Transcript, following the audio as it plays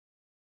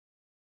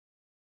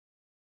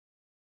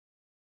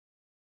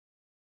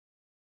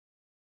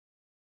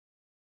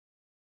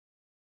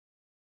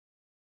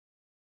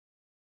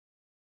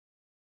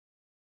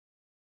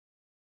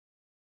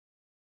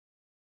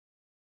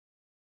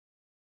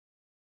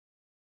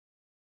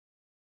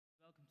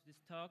this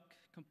talk,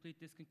 Complete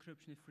Disk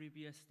Encryption with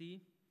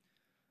FreeBSD.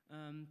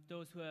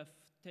 Those who have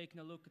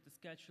taken a look at the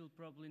schedule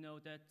probably know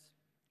that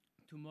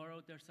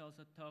tomorrow there's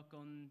also a talk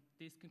on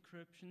disk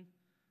encryption,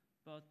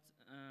 but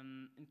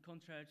in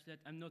contrast to that,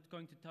 I'm not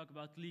going to talk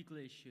about legal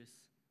issues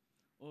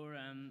or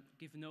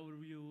give an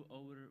overview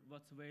over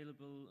what's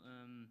available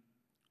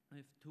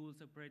with tools,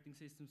 operating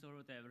systems, or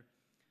whatever.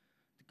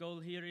 The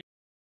goal here is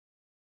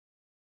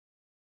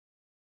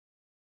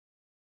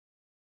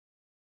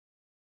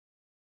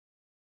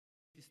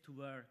to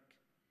work.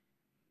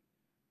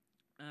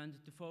 And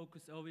the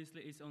focus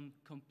obviously is on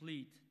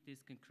complete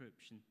disk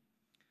encryption.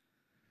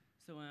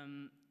 So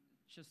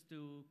just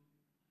to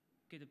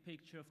get a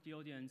picture of the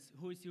audience,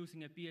 who is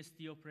using a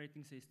BSD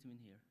operating system in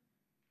here?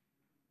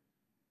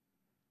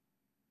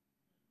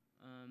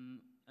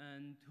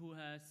 And who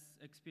has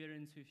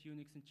experience with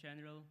Unix in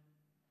general?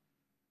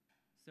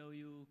 So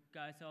you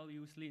guys all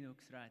use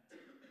Linux, right?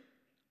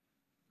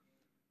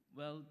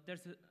 Well,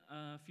 there's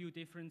a few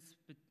differences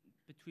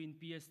between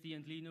BSD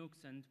and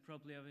Linux, and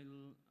probably I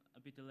will a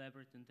bit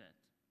elaborate on that.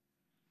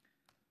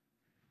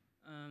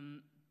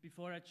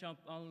 Before I jump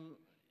all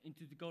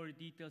into the gory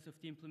details of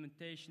the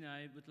implementation,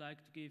 I would like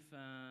to give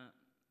a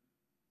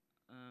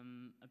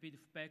bit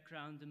of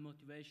background and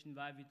motivation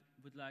why we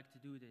would like to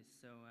do this.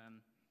 So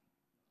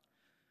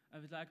I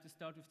would like to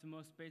start with the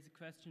most basic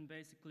question,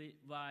 basically,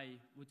 why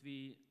would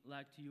we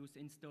like to use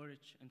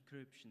in-storage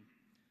encryption?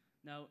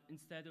 Now,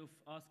 instead of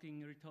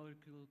asking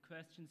rhetorical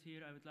questions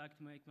here, I would like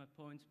to make my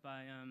point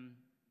by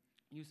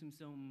using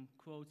some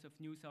quotes of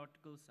news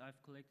articles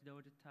I've collected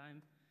over the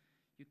time.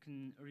 You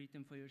can read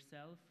them for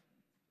yourself.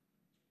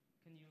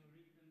 Can you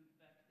read them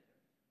back there?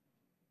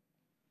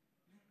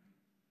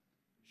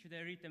 Should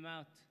I read them out?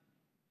 Yes.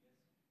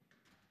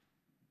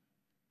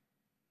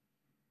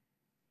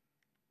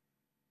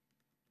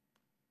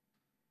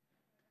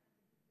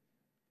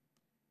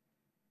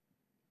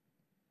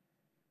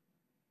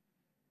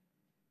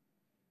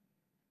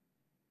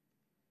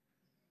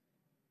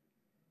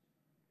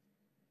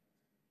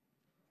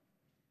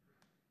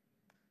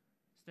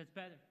 Is that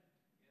better? Yes.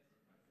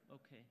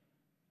 Okay.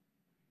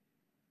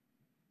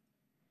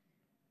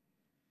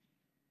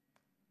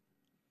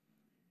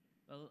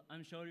 Well,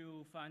 I'm sure you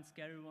will find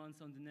scary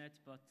ones on the net,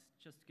 but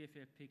just to give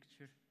you a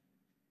picture.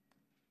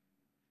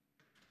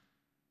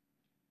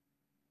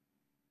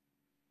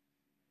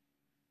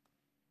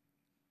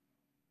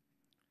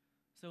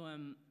 So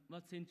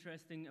what's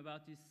interesting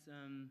about this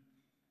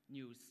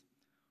news?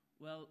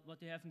 Well, what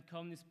they have in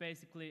common is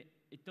basically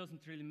it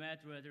doesn't really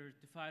matter whether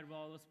the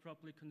firewall was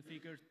properly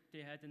configured,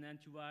 they had an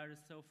antivirus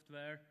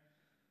software,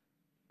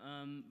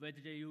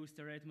 whether they used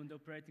the Redmond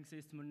operating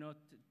system or not.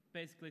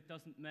 Basically, it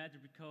doesn't matter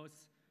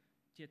because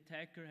the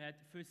attacker had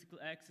physical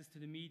access to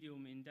the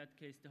medium, in that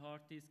case the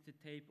hard disk, the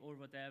tape, or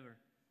whatever.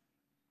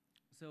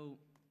 So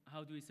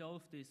how do we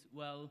solve this?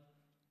 Well,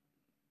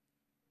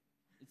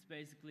 it's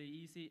basically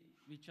easy.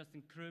 We just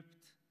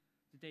encrypt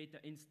the data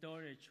in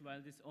storage while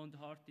it is on the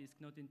hard disk,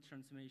 not in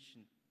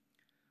transmission.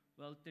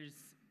 Well,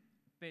 there's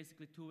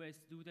basically two ways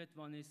to do that.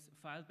 One is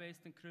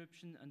file-based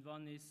encryption, and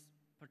one is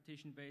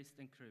partition-based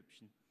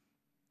encryption.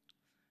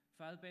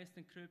 File-based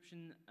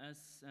encryption,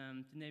 as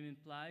the name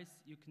implies,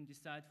 you can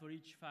decide for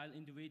each file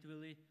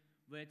individually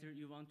whether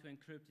you want to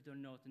encrypt it or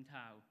not, and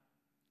how.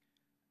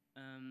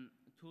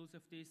 Tools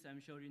of this, I'm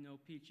sure you know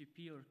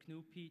PGP or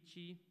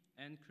GNU-PG.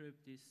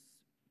 Encrypt is,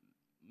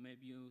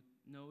 maybe you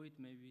know it,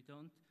 maybe you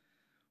don't.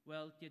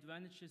 Well, the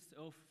advantages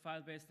of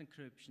file-based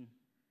encryption.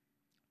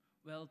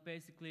 Well,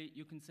 basically,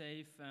 you can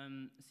save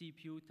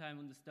CPU time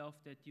on the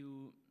stuff that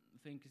you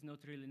think is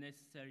not really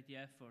necessary, the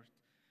effort.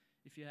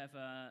 If you have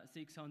a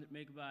 600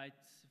 megabyte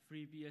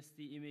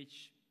FreeBSD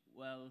image,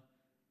 well,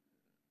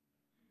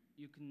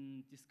 you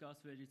can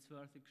discuss whether it's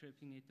worth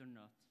encrypting it or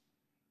not.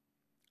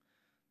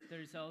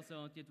 There is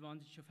also the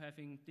advantage of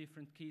having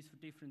different keys for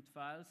different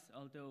files,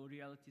 although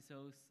reality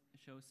shows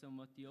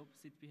somewhat the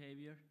opposite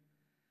behavior.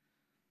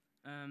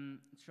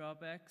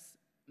 Drawbacks: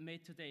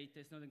 metadata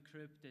is not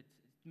encrypted.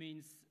 It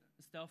means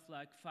stuff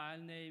like file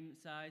name,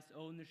 size,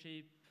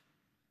 ownership,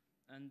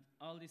 and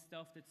all this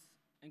stuff that's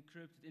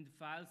encrypted in the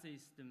file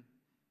system,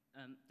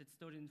 that's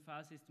stored in the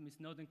file system, is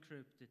not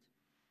encrypted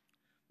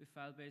with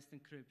file-based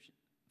encryption.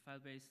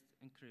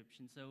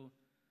 So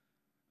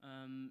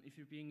if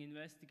you're being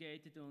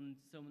investigated and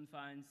someone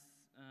finds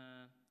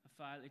a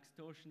file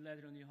extortion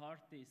letter on your hard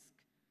disk,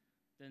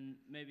 then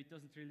maybe it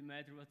doesn't really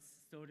matter what's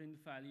stored in the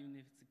file, even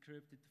if it's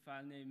encrypted. The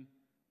file name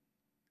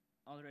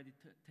already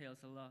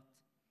tells a lot.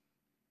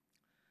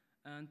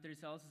 And there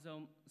is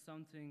also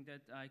something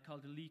that I call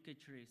the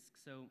leakage risk.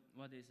 So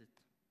what is it?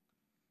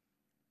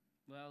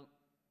 Well,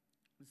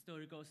 the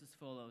story goes as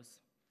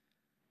follows.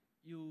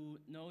 You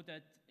know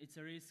that it's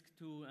a risk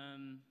to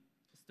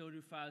store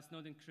your files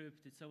not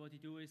encrypted. So what you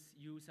do is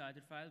use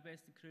either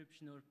file-based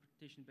encryption or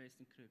partition-based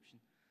encryption.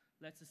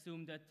 Let's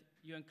assume that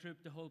you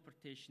encrypt the whole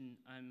partition.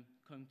 I'm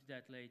coming to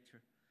that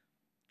later.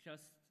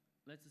 Just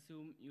let's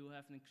assume you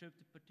have an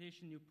encrypted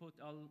partition, you put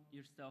all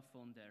your stuff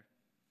on there.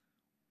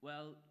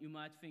 Well, you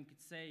might think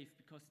it's safe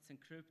because it's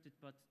encrypted,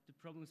 but the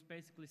problems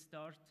basically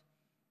start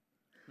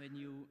when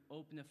you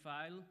open a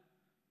file,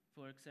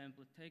 for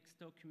example, a text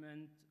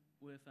document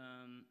with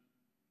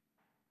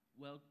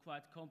well,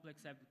 quite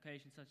complex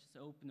applications such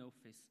as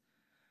OpenOffice.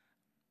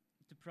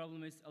 The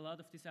problem is a lot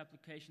of these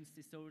applications,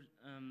 they store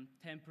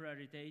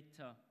temporary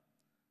data.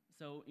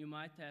 So you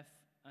might have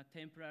a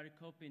temporary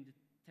copy in the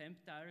temp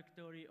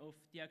directory of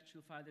the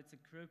actual file that's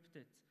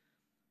encrypted.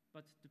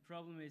 But the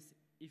problem is,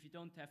 if you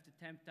don't have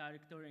the temp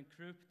directory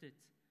encrypted,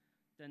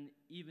 then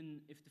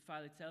even if the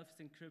file itself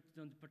is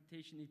encrypted on the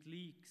partition, it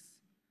leaks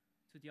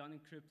to the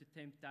unencrypted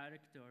temp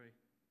directory.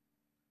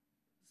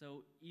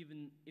 So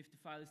even if the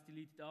file is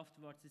deleted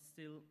afterwards, it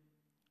still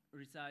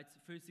resides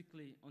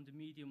physically on the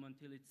medium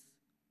until it's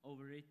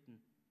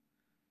overwritten.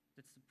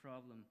 That's the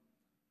problem.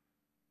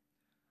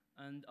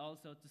 And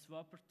also the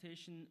swap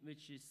partition,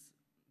 which is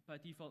by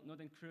default not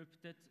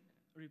encrypted,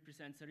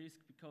 represents a risk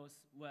because,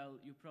 well,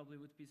 you probably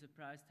would be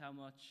surprised how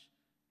much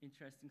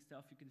interesting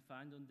stuff you can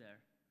find on there.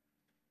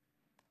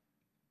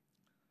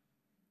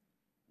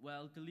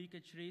 Well, the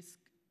leakage risk,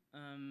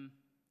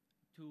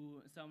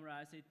 to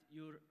summarize it,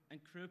 your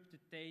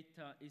encrypted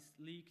data is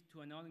leaked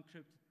to an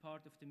unencrypted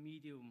part of the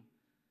medium.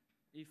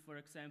 If, for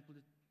example,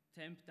 the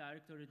temp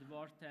directory, the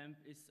var temp,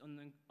 is on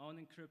an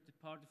unencrypted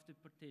part of the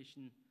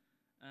partition,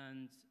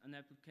 and an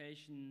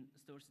application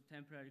stores a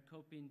temporary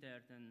copy in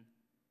there, then,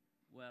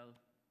 well,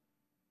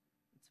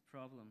 it's a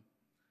problem.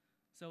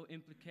 So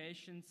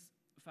implications,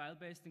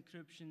 file-based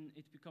encryption,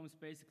 it becomes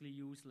basically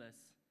useless.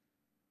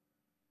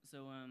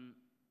 So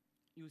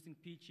using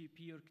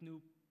PGP or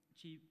GNU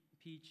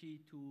PG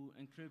to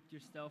encrypt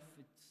your stuff,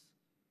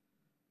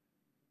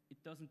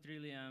 it doesn't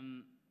really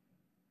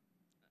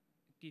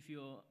give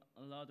you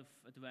a lot of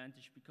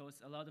advantage because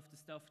a lot of the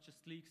stuff just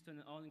leaks to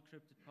an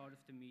unencrypted part of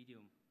the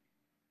medium.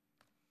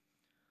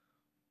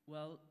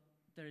 Well,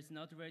 there is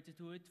another way to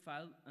do it,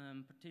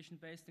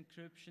 partition-based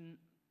encryption,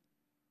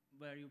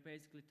 where you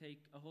basically take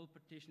a whole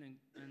partition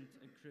and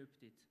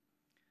encrypt it.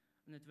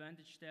 An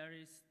advantage there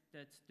is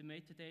that the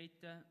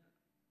metadata,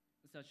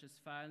 such as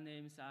file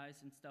name, size,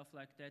 and stuff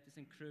like that, is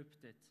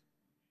encrypted.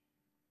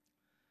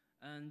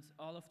 And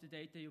all of the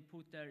data you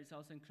put there is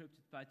also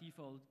encrypted by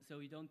default, so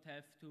you don't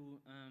have to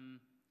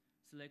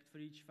select for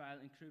each file,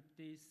 encrypt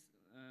this,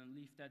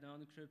 leave that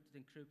unencrypted,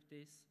 encrypt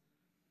this.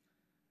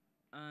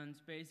 And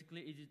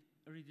basically it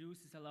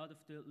reduces a lot of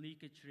the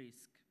leakage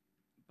risk.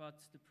 But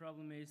the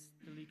problem is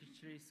the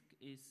leakage risk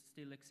is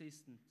still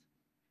existent.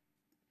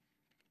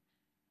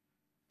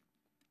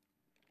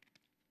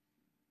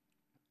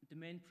 The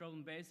main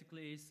problem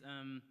basically is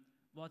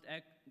what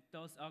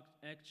does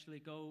actually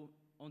go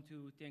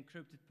onto the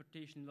encrypted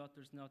partition, what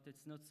does not.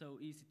 It's not so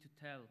easy to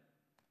tell.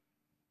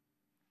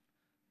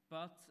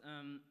 But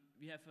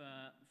we have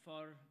a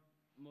far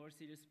more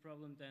serious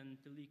problem than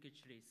the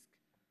leakage risk.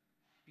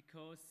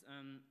 Because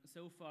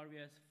so far we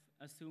have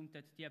assumed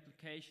that the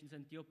applications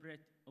and the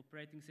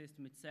operating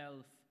system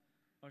itself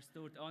are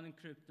stored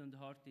unencrypted on the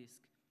hard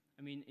disk.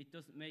 I mean, it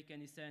doesn't make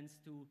any sense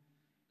to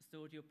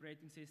store the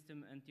operating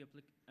system and the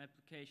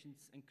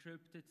applications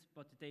encrypted,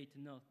 but the data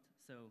not.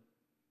 So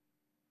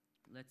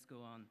let's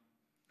go on.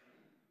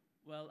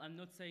 Well, I'm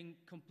not saying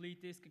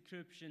complete disk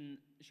encryption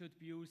should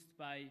be used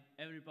by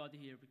everybody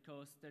here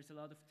because there's a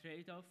lot of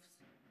trade-offs,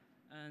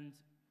 and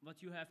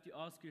what you have to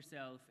ask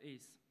yourself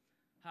is,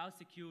 how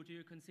secure do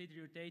you consider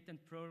your data and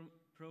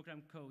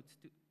program code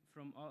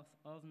from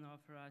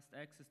unauthorized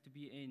access to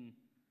be in?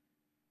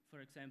 For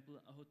example,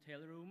 a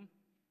hotel room,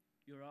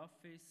 your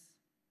office,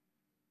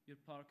 your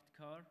parked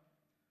car.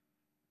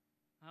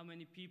 How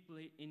many people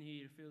in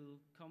here feel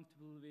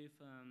comfortable with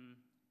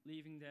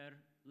leaving their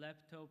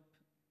laptop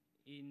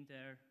in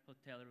their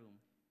hotel room?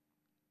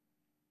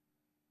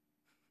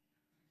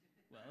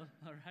 Well,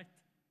 all right.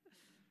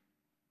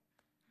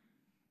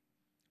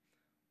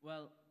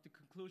 Well, the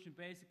conclusion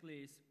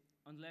basically is,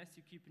 unless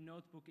you keep a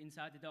notebook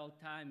inside at all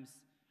times,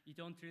 you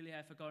don't really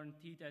have a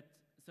guarantee that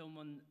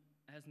someone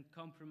hasn't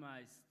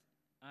compromised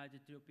either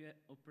the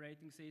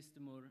operating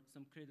system or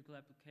some critical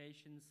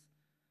applications,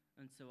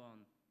 and so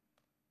on.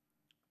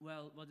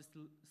 Well, what is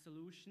the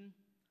solution?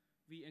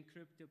 We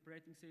encrypt the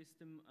operating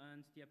system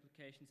and the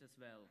applications as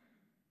well.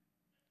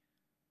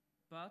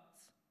 But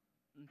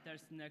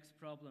there's the next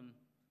problem.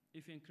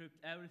 If you encrypt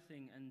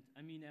everything, and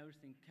I mean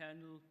everything,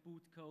 kernel,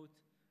 boot code,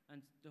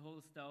 and the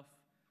whole stuff,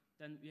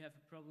 then we have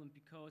a problem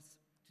because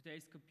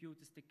today's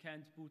computers, they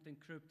can't boot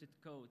encrypted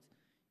code.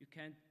 You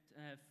can't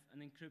have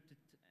an encrypted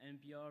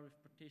MBR with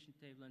partition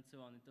table and so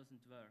on. It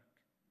doesn't work.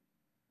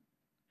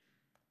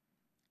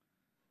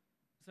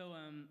 So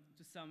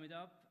to sum it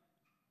up,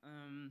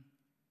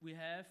 we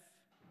have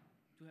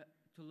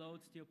to load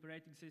the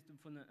operating system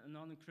from a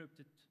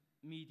non-encrypted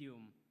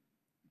medium,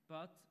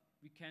 but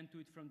we can't do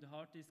it from the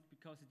hard disk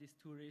because it is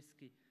too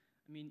risky.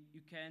 I mean,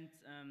 you can't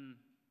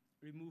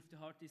remove the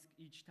hard disk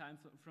each time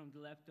from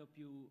the laptop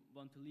you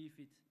want to leave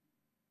it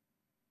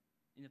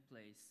in a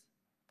place.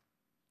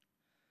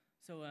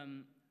 So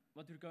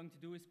what we're going to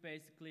do is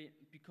basically,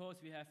 because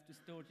we have to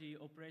store the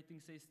operating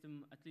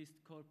system, at least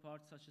core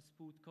parts such as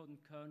boot code and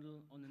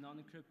kernel, on an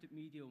unencrypted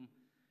medium,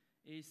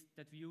 is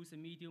that we use a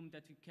medium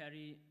that we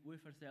carry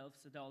with ourselves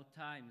at all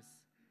times.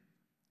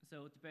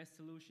 So the best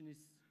solution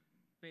is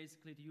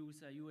basically to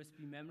use a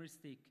USB memory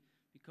stick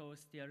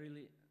because they are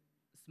really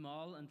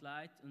small and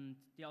light, and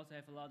they also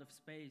have a lot of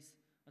space,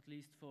 at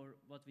least for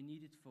what we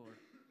need it for.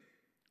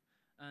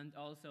 And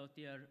also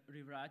they are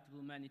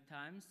rewritable many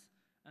times,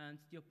 and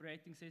the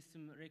operating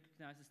system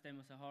recognizes them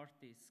as a hard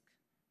disk,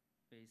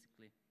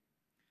 basically.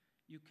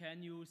 You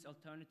can use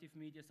alternative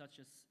media such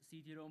as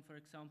CD-ROM, for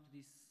example,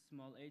 these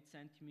small 8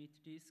 cm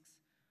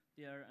disks.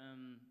 They are a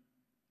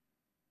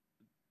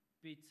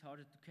bit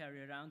harder to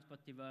carry around, but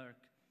they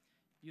work.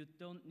 You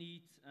don't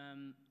need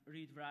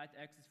read-write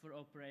access for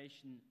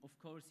operation. Of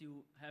course,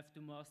 you have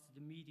to master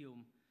the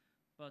medium,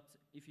 but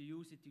if you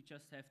use it, you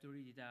just have to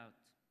read it out.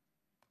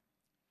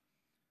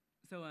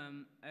 So,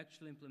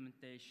 actual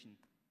implementation.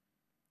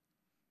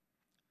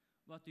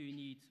 What do you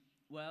need?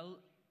 Well,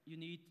 you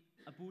need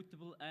a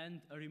bootable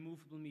and a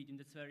removable medium.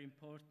 That's very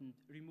important.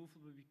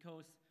 Removable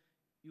because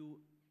you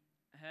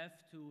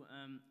have to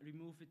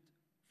remove it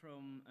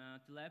from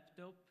the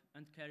laptop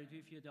and carry it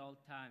with you at all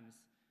times.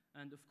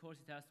 And of course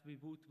it has to be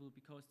bootable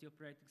because the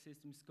operating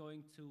system is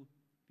going to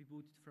be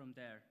booted from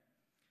there.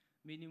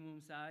 Minimum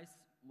size,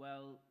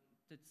 well,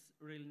 that's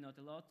really not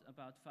a lot.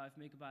 About 5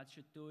 megabytes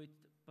should do it,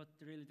 but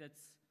really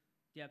that's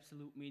the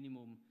absolute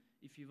minimum.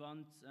 If you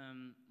want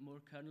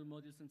more kernel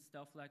modules and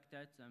stuff like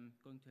that, I'm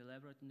going to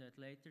elaborate on that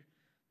later,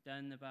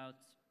 then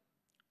about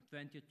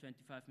 20 or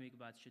 25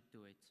 megabytes should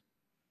do it.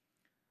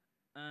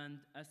 And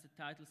as the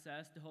title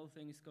says, the whole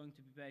thing is going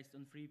to be based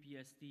on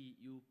FreeBSD.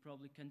 You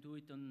probably can do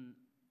it on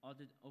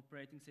other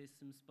operating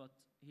systems, but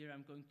here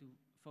I'm going to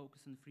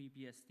focus on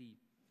FreeBSD.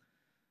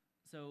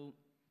 So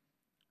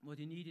what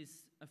you need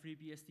is a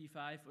FreeBSD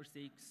 5 or 6.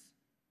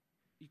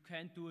 You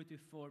can't do it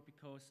with 4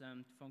 because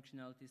the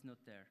functionality is not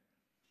there.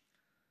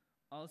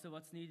 Also,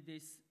 what's needed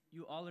is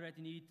you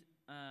already need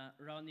a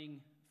running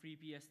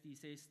FreeBSD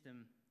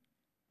system,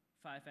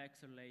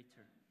 5X or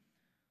later.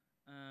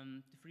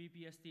 The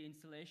FreeBSD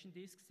installation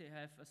disks, they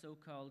have a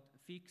so-called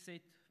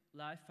fix-it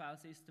live file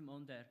system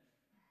on there,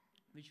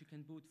 which you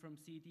can boot from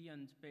CD,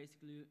 and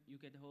basically you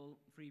get a whole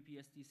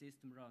FreeBSD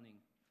system running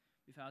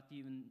without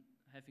even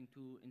having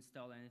to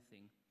install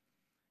anything.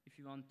 If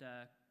you want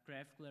a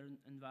graphical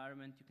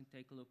environment, you can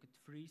take a look at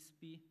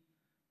freebsd.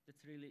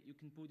 That's really, you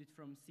can boot it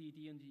from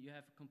CD and you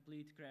have a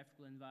complete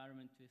graphical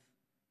environment with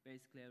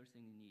basically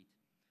everything you need.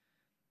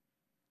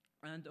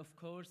 And of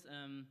course,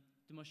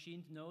 the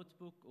machined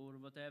notebook or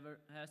whatever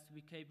has to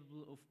be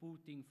capable of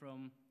booting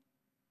from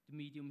the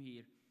medium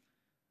here.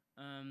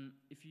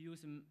 If you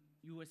use a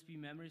USB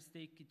memory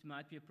stick, it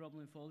might be a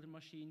problem with older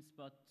machines,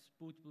 but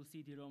bootable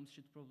CD-ROMs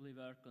should probably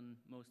work on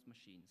most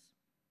machines.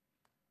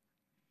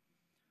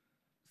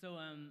 So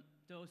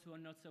those who are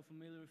not so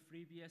familiar with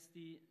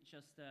FreeBSD,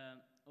 just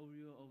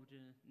overview over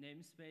the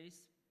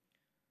namespace.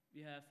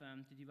 We have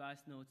the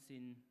device nodes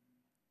in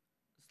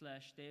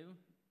 /dev.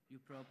 You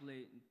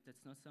probably,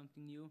 that's not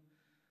something new.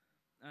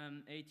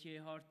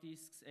 ATA hard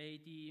disks,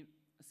 AD,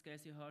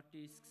 SCSI hard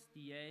disks,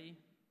 DA,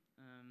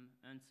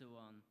 and so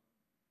on.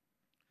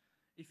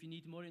 If you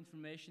need more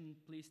information,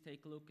 please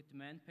take a look at the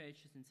man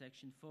pages in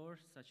section 4,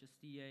 such as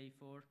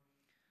DA4.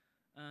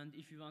 And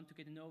if you want to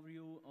get an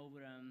overview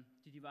over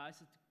the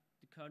devices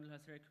the kernel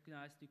has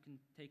recognized, you can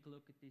take a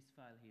look at this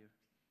file here.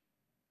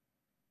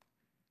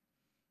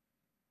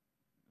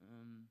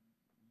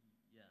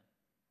 Yeah.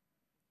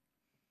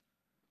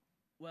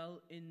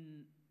 Well,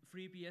 in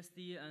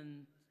FreeBSD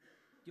and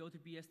the other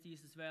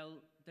BSDs as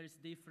well, there's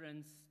a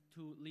difference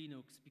to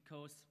Linux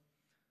because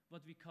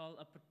what we call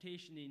a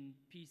partition in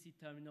PC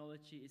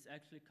terminology is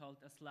actually called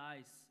a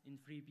slice in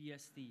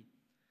FreeBSD.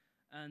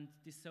 And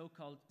this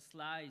so-called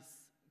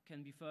slice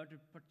can be further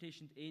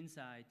partitioned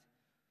inside.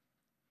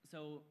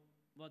 So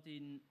what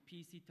in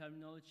PC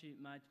terminology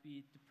might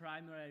be the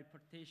primary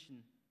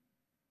partition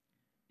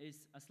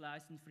is a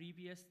slice in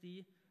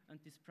FreeBSD, and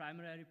this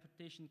primary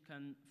partition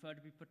can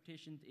further be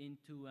partitioned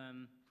into,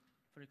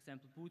 for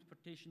example, boot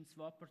partition,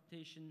 swap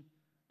partition,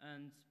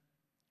 and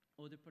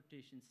other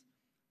partitions.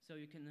 So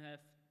you can have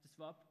the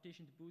swap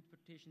partition, the boot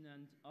partition,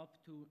 and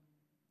up to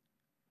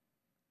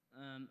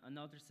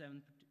another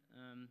 7,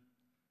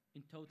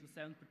 in total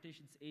 7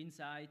 partitions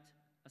inside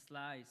a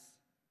slice.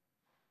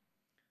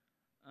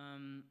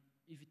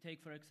 If you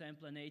take, for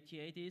example, an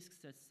ATA disk,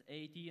 that's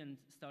AD and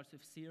starts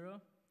with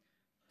 0,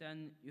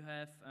 then you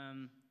have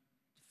the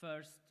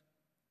first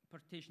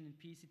partition in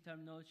PC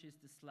terminology is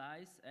the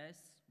slice,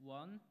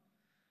 S1,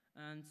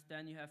 and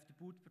then you have the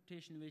boot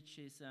partition, which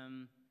is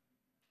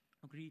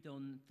agreed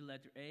on the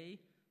letter A,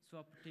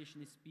 swap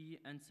partition is B,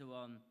 and so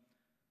on.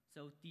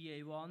 So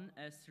DA1,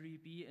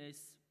 S3B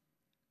is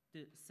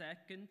the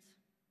second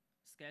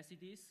SCSI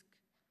disk,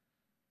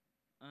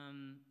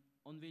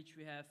 on which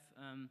we have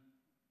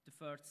the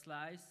first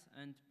slice,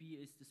 and B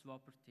is the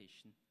swap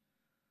partition.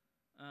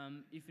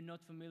 If you're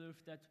not familiar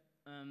with that,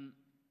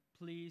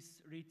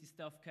 please read this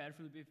stuff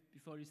carefully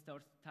before you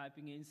start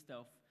typing in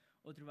stuff.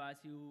 Otherwise,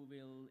 you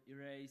will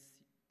erase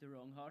the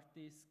wrong hard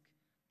disk,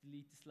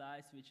 delete the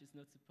slice, which is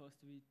not supposed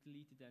to be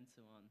deleted, and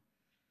so on.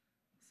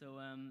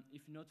 So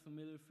if you're not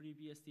familiar with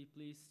FreeBSD,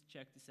 please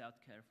check this out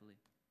carefully.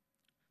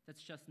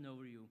 That's just an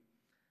overview.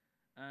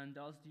 And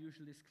also the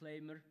usual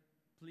disclaimer,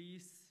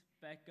 please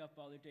back up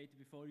all your data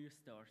before you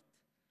start.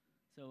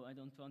 So I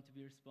don't want to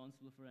be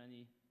responsible for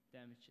any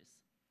damages.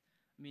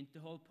 I mean,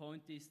 the whole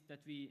point is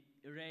that we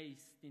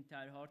erase the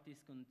entire hard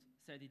disk and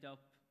set it up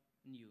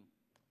new.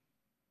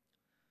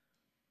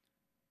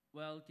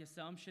 Well, the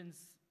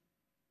assumptions,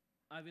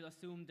 I will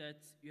assume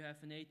that you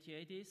have an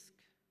ATA disk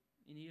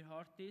in your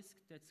hard disk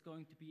that's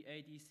going to be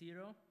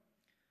AD0,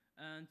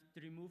 and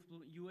the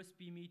removable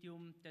USB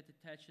medium that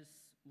attaches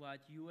via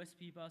the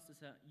USB bus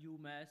as a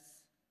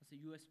UMass, as a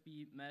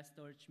USB mass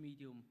storage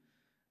medium.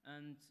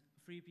 And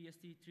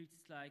FreeBSD treats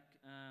it like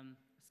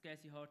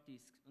SCSI hard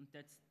disk, and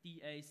that's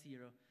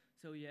DA0.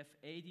 So you have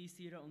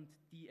AD0 and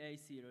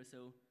DA0,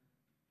 so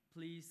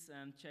please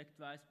check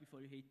twice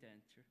before you hit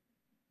enter.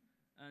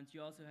 And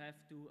you also have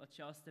to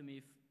adjust them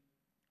if,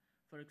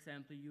 for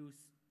example, you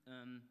use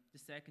the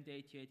second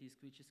ATA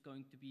disk, which is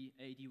going to be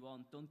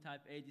AD1. Don't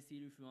type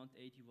AD0 if you want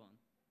AD1.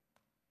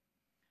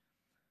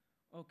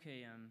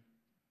 Okay,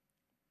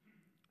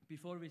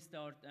 before we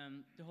start,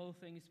 the whole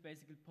thing is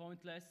basically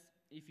pointless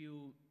if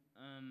you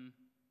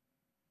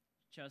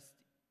just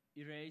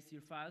erase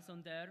your files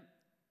on there,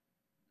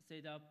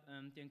 set up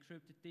the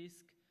encrypted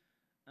disk,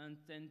 and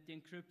then the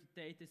encrypted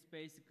data is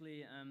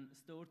basically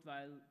stored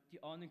while the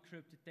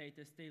unencrypted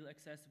data is still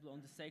accessible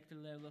on the sector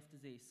level of the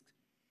disk.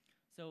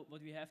 So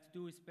what we have to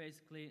do is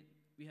basically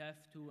we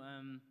have to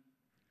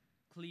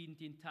clean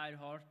the entire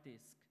hard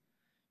disk.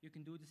 You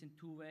can do this in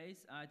two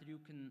ways. Either you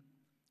can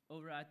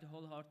overwrite the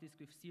whole hard disk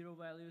with 0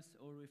 values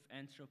or with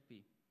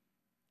entropy.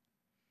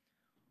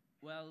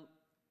 Well,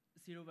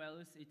 0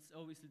 values, it's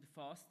obviously the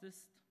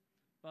fastest,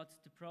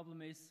 but the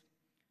problem is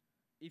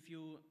if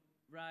you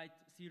write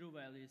 0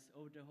 values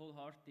over the whole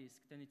hard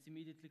disk, then it's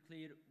immediately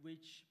clear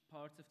which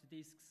parts of the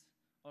disks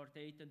are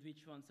data and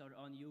which ones are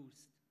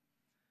unused.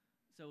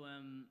 So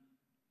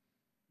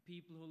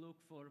people who look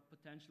for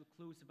potential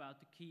clues about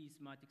the keys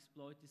might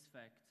exploit this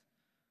fact.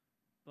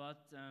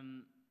 But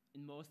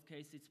in most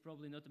cases, it's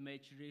probably not a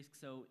major risk,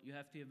 so you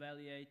have to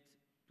evaluate,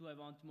 do I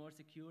want more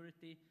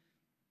security,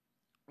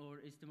 or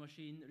is the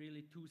machine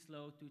really too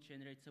slow to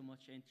generate so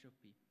much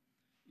entropy?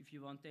 If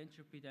you want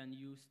entropy, then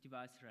use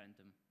device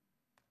random.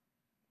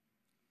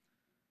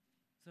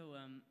 So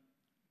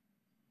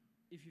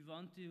if you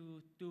want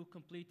to do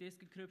complete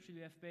disk encryption,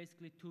 we have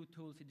basically two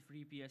tools in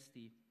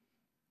FreeBSD.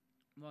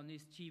 One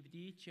is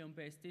GBD,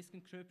 geom-based disk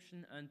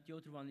encryption, and the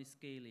other one is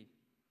Gaily.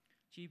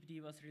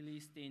 GBD was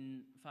released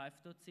in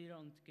 5.0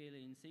 and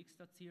Gaily in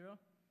 6.0.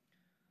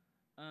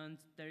 And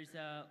there is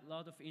a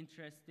lot of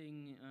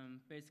interesting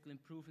basically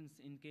improvements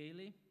in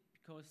Gaily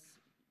because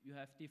you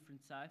have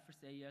different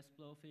ciphers, AES,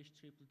 Blowfish,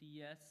 triple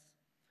DES.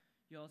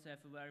 You also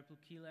have a variable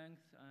key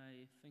length.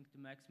 I think the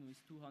maximum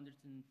is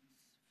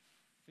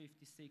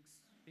 256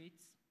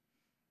 bits.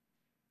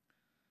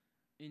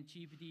 In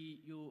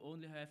GBD, you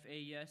only have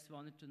AES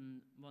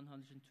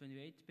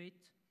 128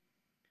 bit.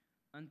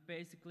 And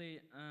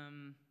basically,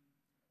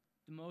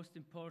 the most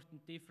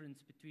important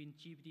difference between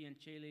GBD and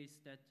Gaily is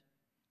that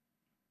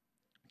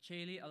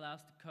Gaily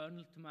allows the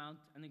kernel to mount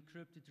an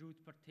encrypted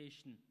root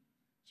partition.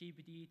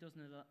 GBD does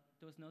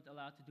not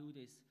allow to do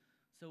this.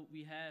 So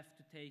we have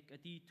to take a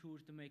detour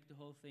to make the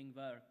whole thing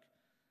work.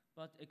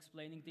 But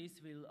explaining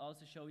this will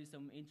also show you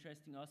some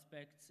interesting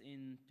aspects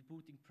in the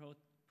booting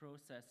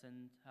process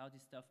and how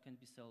this stuff can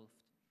be solved.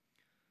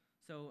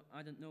 So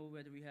I don't know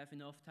whether we have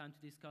enough time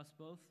to discuss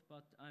both,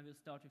 but I will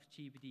start with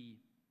GBD.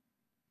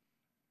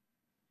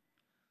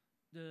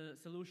 The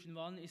solution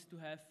one is to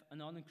have an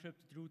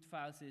unencrypted root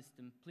file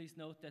system. Please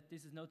note that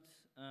this is not,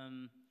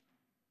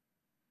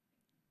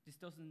 this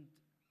doesn't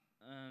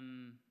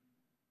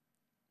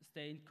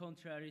stay in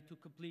contrary to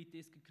complete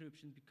disk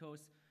encryption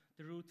because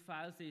the root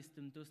file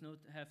system does not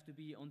have to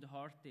be on the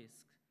hard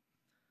disk.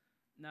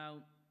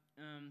 Now,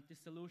 this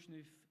solution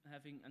with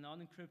having an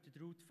unencrypted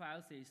root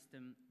file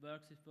system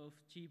works with both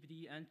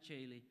GBD and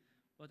Gaily,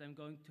 but I'm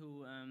going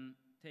to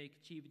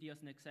take GBD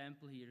as an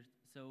example here.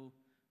 So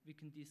we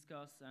can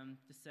discuss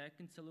the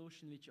second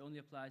solution, which only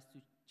applies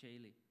to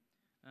Gaily.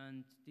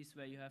 And this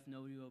way you have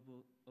no view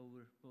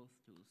over both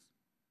tools.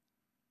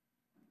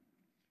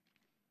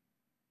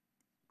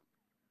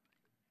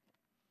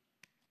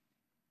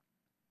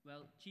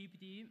 Well,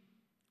 GBD,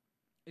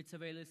 it's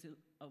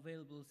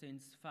available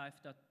since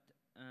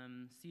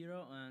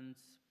 5.0, and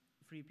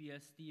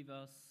FreeBSD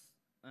was,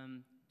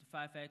 the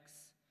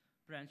 5x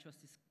branch was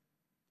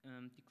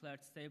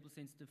declared stable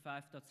since the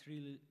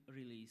 5.3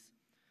 release.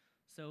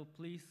 So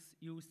please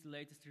use the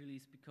latest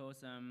release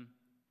because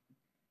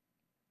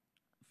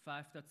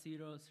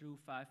 5.0 through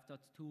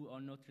 5.2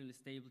 are not really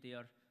stable, they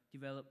are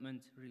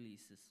development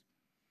releases.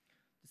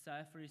 The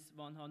cipher is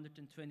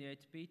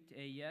 128-bit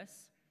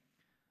AES,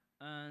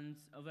 and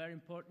a very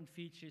important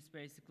feature is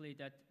basically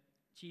that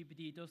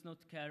GBD does not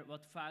care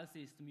what file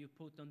system you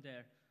put on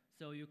there.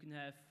 So you can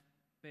have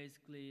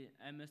basically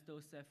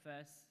MS-DOS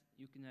FS,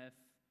 you can have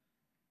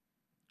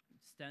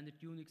standard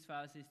Unix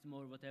file system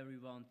or whatever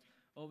you want.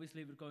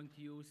 Obviously, we're going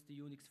to use the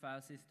Unix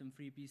file system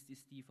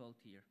FreeBSD's default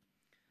here.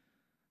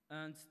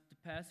 And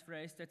the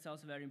passphrase, that's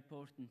also very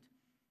important.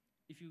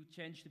 If you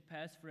change the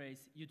passphrase,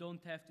 you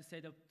don't have to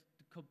set up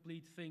the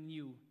complete thing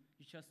new.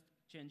 You just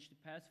change the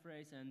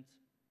passphrase and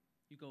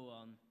you go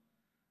on.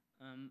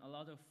 A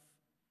lot of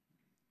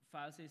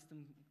file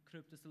system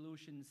crypto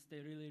solutions, they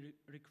really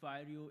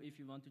require you, if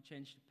you want to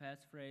change the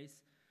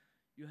passphrase,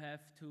 you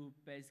have to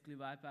basically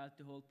wipe out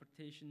the whole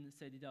partition,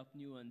 set it up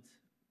new, and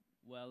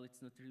well,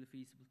 it's not really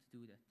feasible to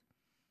do that.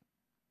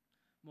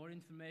 More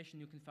information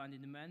you can find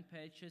in the man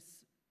pages.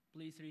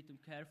 Please read them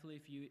carefully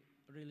if you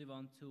really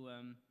want to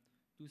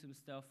do some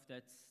stuff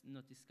that's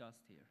not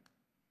discussed here.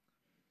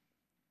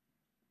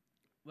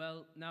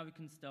 Well, now we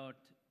can start.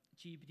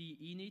 GBD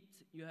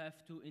init, you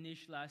have to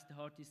initialize the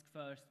hard disk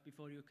first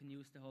before you can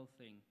use the whole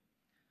thing.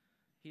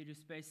 Here you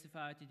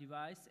specify the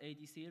device,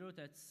 AD0,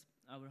 that's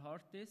our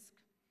hard disk,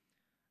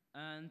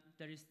 and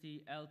there is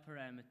the L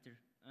parameter,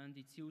 and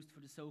it's used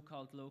for the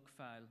so-called log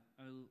file.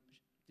 I will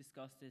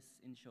discuss this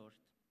in short.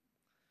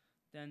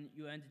 Then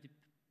you enter the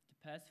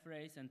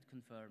passphrase and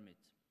confirm it.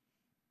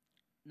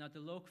 Now the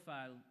log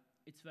file,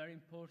 it's very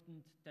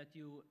important that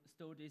you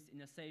store this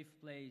in a safe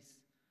place,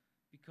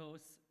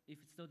 because if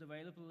it's not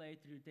available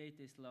later, your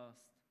data is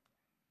lost.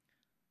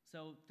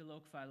 So the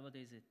log file, what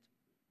is it?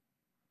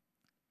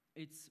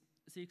 It's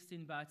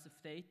 16 bytes of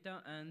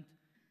data, and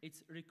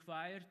it's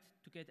required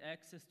to get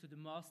access to the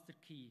master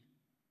key.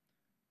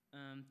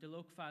 The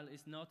log file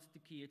is not the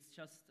key, it's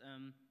just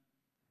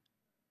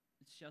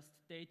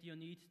data you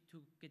need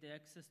to get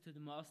access to the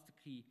master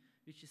key,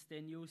 which is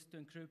then used to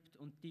encrypt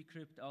and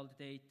decrypt all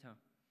the data.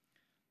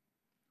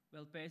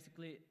 Well,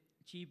 basically,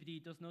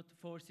 GBD does not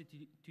force you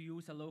to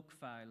use a log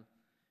file.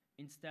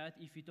 Instead,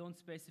 if you don't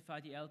specify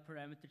the L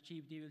parameter,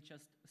 GBD will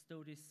just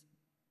store this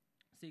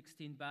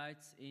 16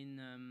 bytes in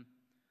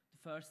the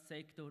first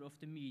sector of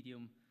the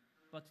medium.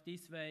 But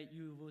this way,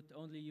 you would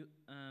only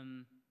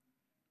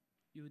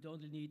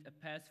need a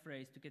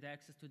passphrase to get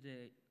access to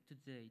the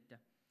data.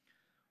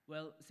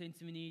 Well,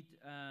 since we need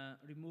a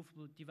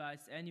removable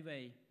device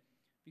anyway,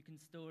 we can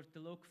store the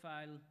log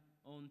file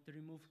on the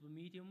removable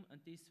medium,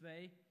 and this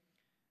way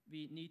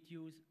we need to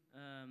use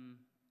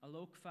a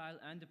log file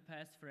and a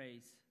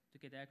passphrase to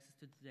get access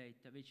to the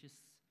data, which is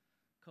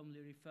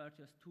commonly referred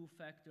to as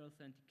two-factor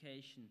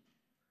authentication.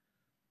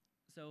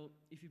 So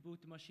if you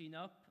boot the machine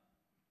up,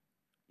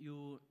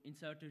 you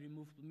insert the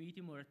removable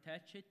medium or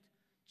attach it,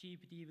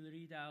 GBD will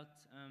read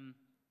out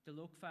the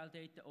log file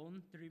data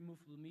on the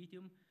removable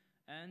medium,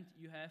 and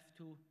you have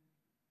to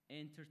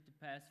enter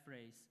the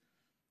passphrase.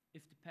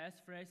 If the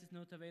passphrase is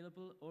not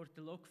available or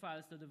the log file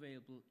is not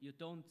available, you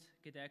don't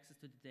get access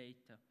to the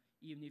data,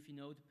 even if you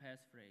know the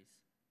passphrase.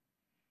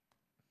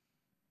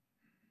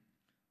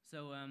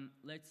 So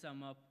let's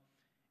sum up.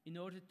 In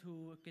order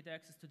to get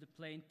access to the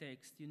plain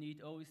text, you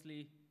need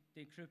obviously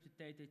the encrypted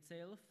data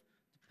itself,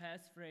 the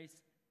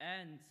passphrase,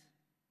 and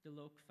the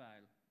log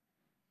file.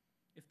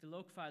 If the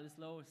log file is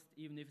lost,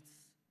 even if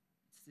it's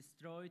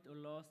destroyed or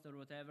lost or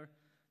whatever,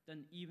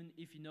 then even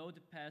if you know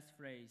the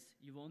passphrase,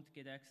 you won't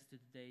get access to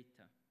the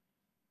data.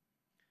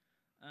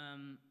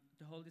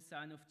 The whole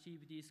design of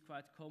GBD is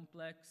quite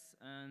complex,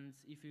 and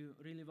if you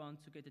really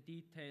want to get a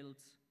detailed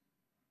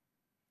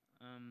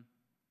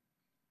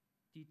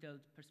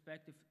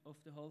perspective of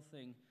the whole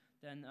thing,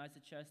 then I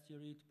suggest you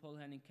read Paul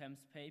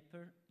Henningham's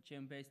paper,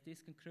 Gem-based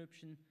disk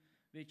encryption,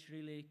 which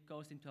really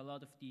goes into a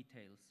lot of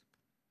details.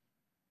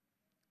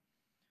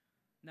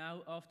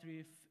 Now, after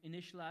we've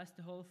initialized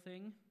the whole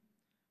thing,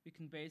 we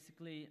can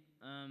basically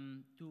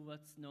do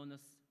what's known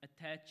as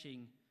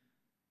attaching.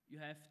 You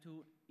have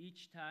to,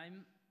 each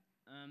time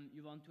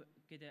you want to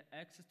get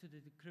access to the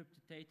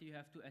decrypted data, you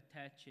have to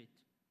attach it.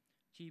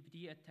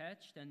 GBD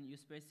attach, then you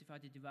specify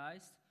the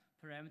device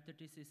parameter.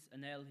 This is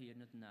an L here,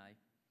 not an I.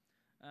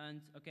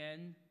 And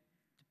again,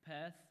 the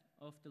path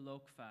of the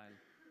log file.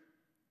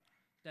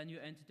 Then you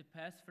enter the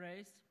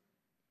passphrase.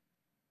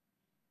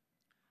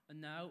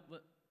 And now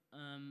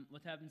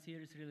what happens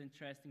here is really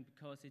interesting,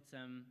 because it's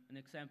an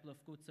example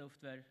of good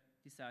software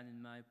design,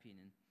 in my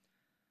opinion.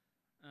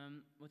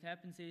 What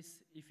happens is,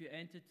 if you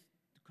entered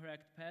the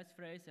correct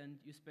passphrase and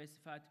you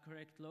specify the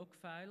correct log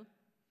file,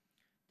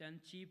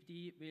 then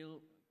GBD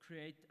will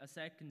create a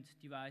second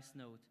device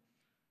node.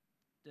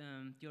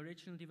 The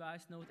original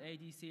device node,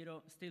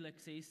 AD0, still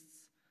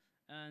exists,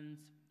 and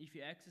if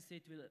you access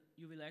it,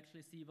 you will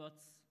actually see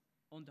what's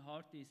on the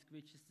hard disk,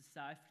 which is the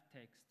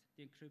ciphertext,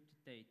 the encrypted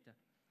data.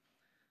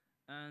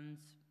 And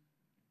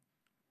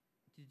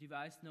the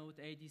device node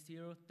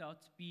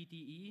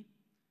AD0.BDE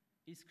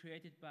is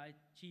created by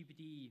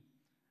GBDE,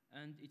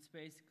 and it's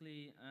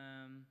basically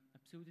a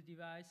pseudo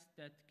device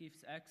that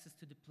gives access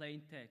to the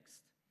plain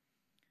text.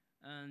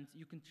 And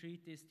you can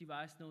treat this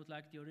device node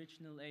like the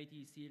original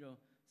AD0,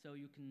 so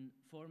you can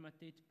format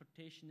it,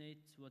 partition it,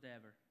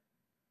 whatever.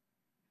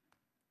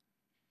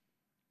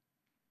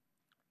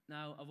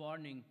 Now, a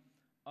warning.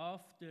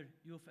 After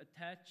you've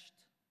attached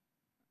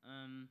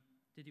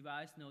the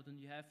device node and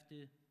you have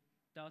the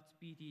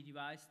 .bd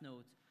device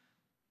node,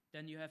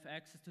 then you have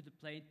access to the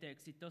plain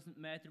text. It doesn't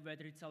matter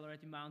whether it's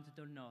already mounted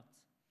or not.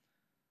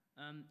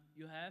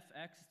 You have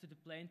access to the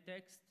plain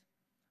text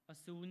as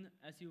soon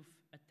as you've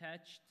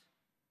attached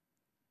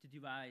the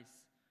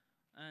device.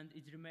 And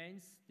it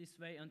remains this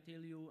way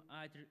until you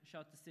either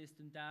shut the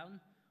system down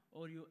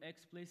or you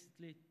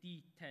explicitly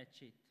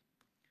detach it.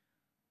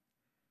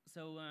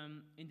 So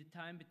in the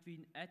time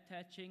between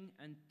attaching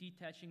and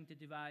detaching the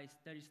device,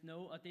 there is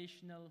no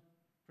additional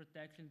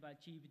protection by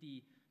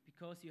GBD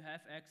because you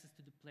have access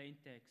to the plain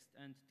text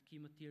and the key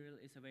material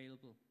is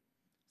available.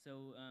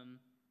 So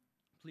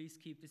please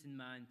keep this in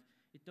mind.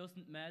 It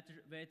doesn't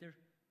matter whether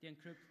the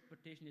encrypted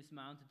partition is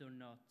mounted or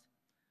not.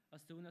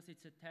 As soon as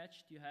it's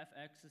attached, you have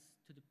access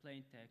to the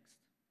plain text.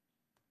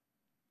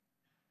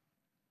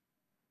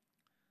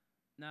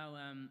 Now,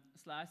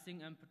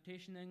 slicing and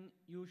partitioning,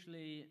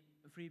 usually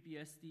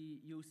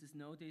FreeBSD users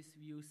know this.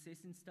 We use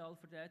sysinstall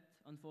for that.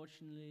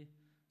 Unfortunately,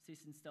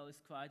 sysinstall is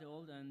quite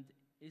old and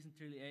isn't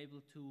really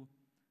able to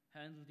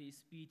handle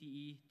these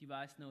BDE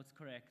device nodes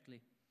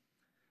correctly.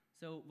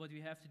 So what we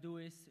have to do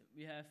is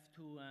we have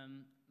to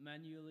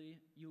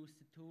manually use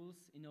the tools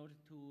in order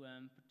to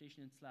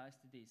partition and slice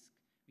the disk.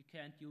 We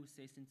can't use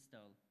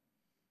sysinstall.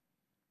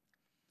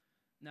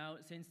 Now,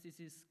 since this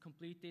is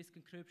complete disk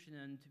encryption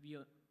and we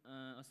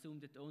assume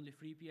that only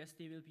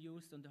FreeBSD will be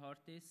used on the hard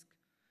disk,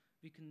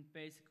 we can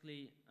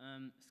basically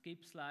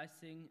skip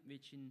slicing,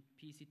 which in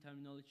PC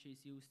terminology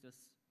is used as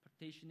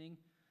partitioning,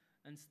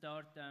 and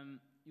start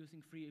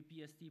using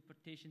FreeBSD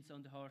partitions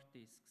on the hard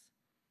disks.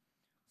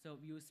 So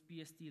we use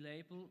BSD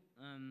label.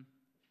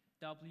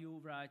 W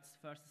writes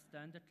first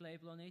standard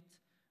label on it,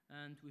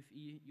 and with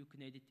E you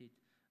can edit it.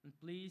 And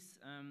please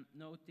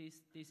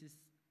notice this is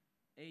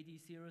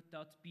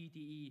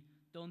ad0.bde.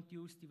 Don't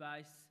use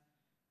device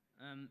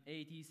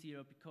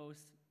ad0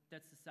 because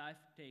that's the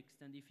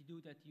ciphertext, and if you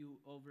do that, you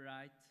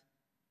overwrite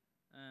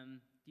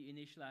the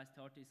initialized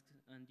hard disk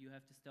and you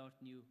have to start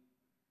new.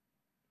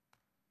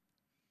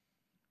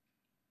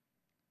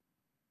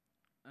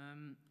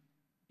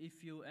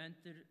 If you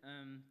enter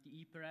the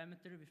E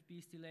parameter with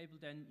BSD label,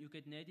 then you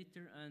get an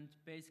editor, and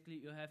basically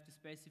you have to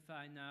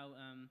specify now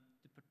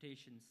the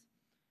partitions.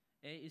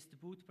 A is the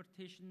boot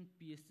partition,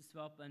 B is the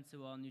swap, and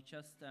so on. You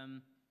just,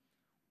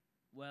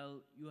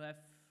 well, you have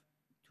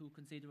to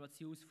consider what's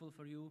useful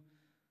for you.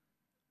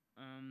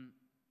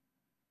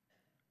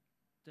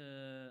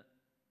 The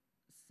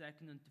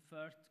second and the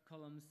third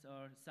columns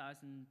are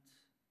size and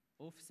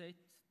offset,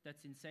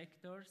 that's in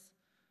sectors.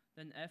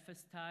 Then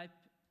FS type,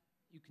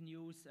 you can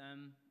use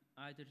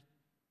either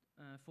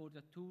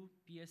 4.2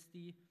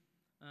 BSD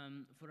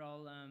for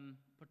all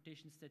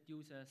partitions that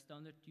use a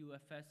standard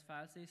UFS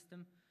file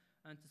system,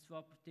 and the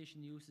swap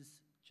partition uses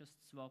just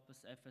swap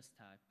as FS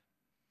type.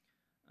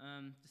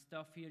 The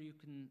stuff here you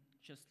can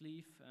just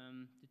leave,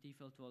 the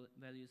default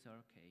values are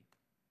okay.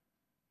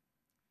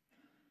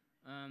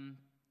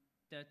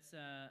 That's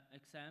an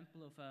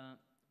example of a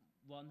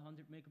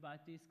 100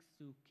 megabyte disk.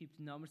 To keep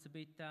the numbers a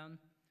bit down,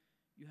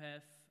 you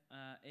have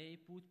a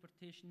boot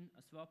partition,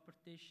 a swap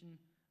partition,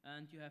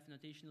 and you have an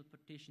additional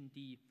partition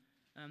D.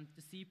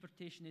 The C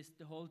partition is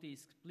the whole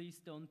disk. Please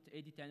don't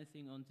edit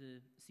anything on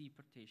the C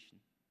partition.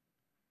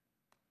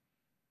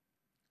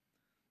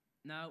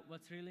 Now,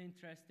 what's really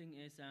interesting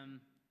is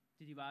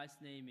the device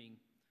naming.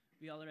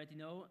 We already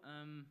know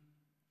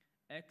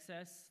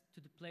access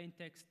to the plain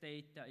text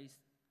data is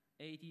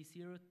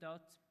ad0.bde.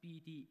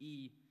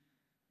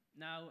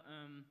 Now,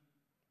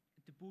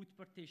 the boot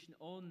partition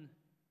on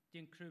the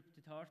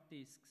encrypted hard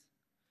disks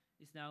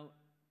is now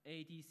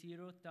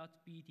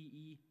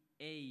ad0.bde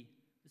A.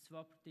 The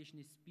swap partition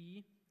is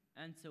B,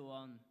 and so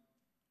on.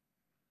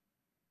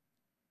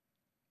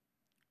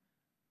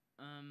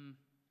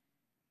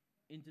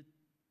 In the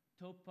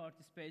top part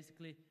is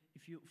basically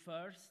if you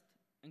first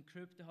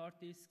encrypt the hard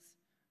disks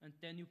and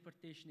then you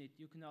partition it.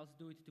 You can also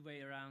do it the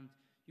way around.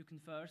 You can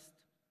first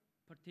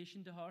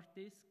partition the hard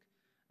disk,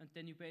 and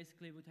then you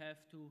basically would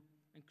have to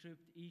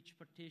encrypt each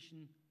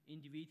partition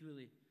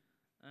individually.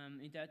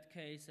 In that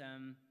case,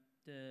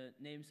 the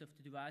names of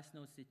the device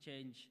nodes, they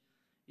change.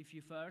 If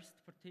you first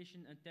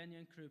partition and then you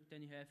encrypt,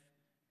 then you have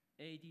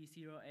ad0a.bde.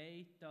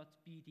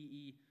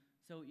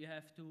 So you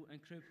have to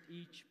encrypt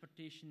each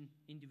partition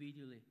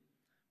individually.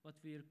 What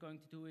we are going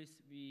to do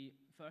is we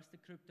first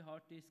encrypt the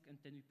hard disk and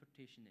then we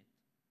partition it.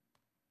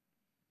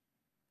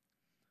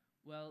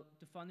 Well,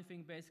 the funny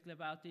thing basically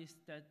about this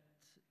that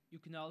you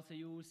can also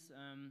use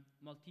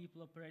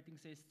multiple operating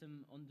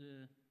systems on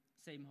the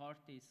same hard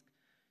disk.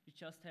 You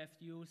just have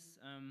to use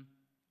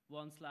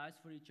one slice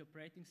for each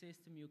operating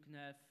system. You can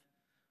have,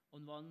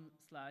 on one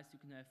slice you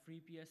can have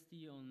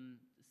FreeBSD, on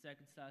the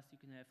second slice you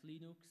can have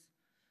Linux.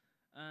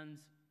 And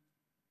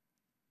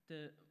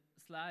the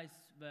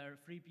slice where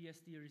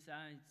FreeBSD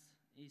resides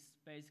is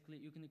basically,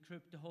 you can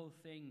encrypt the whole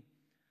thing.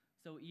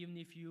 So even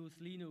if you use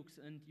Linux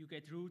and you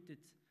get rooted,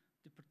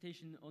 the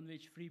partition on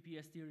which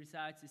FreeBSD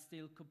resides is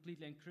still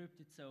completely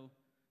encrypted, so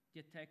the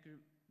attacker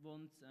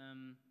won't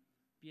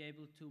be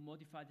able to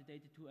modify the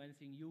data to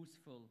anything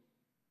useful.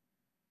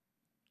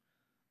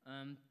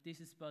 This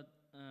is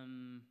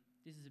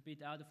a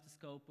bit out of the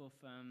scope of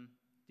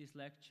this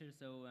lecture,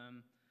 so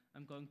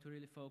I'm going to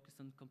really focus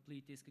on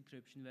complete disk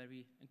encryption, where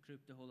we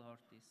encrypt the whole hard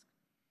disk.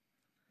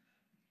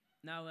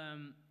 Now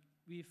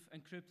we've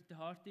encrypted the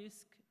hard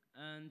disk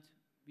and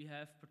we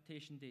have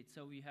partitioned it,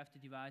 so we have the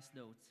device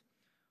loads.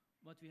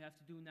 What we have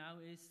to do now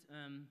is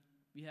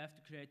we have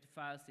to create the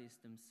file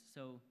systems.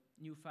 So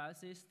new file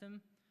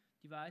system,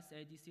 device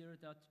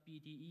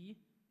ad0.bde,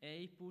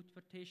 A, boot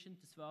partition,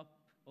 the swap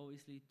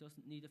obviously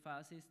doesn't need a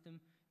file system,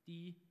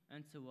 D,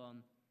 and so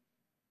on.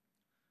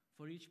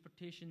 For each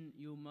partition,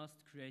 you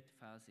must create a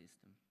file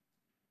system.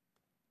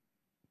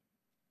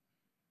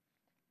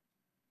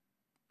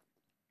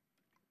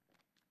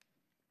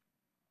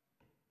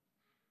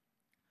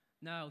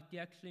 Now, the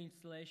actual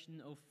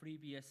installation of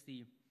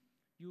freebsd.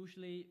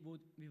 Usually,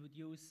 we would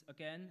use,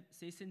 again,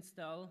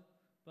 sysinstall,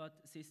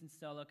 but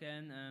sysinstall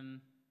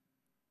again,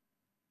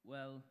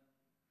 well,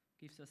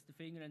 gives us the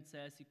finger and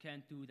says you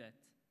can't do that.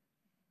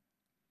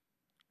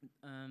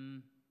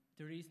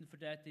 The reason for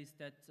that is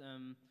that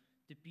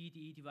the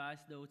BDE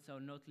device loads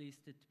are not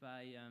listed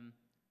by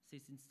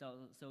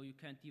sysinstall, so you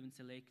can't even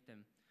select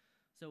them.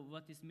 So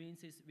what this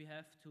means is we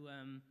have to,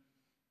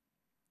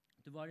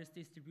 the various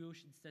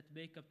distributions that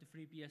make up the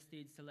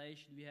FreeBSD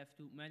installation, we have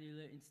to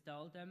manually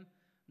install them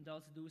and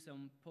also do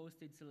some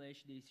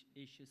post-installation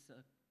issues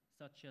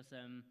such as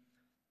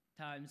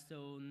time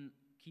zone,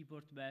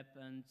 keyboard map,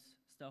 and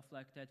stuff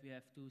like that we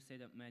have to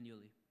set up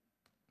manually.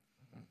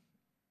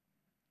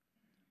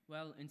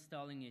 Well,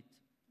 installing it.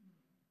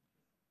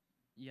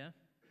 Yeah?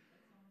 That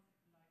sounds like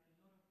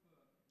a lot of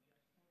work. We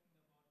are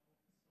talking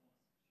about open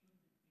source. Shouldn't it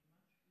be much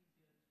easier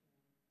to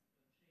change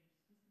sysinstall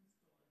once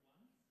instead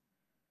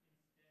of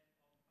hundreds of people going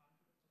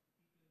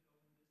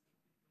this a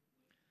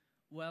different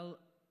way? Well,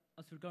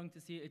 as we're going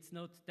to see, it's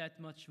not that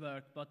much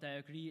work, but I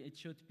agree it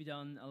should be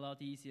done a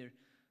lot easier.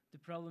 The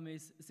problem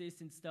is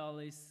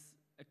sysinstall is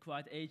a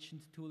quite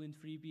ancient tool in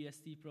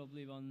FreeBSD,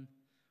 probably one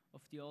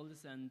of the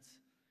oldest, and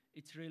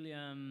it's really,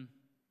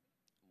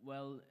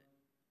 well,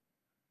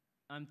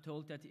 I'm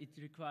told that it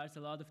requires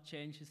a lot of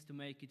changes to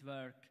make it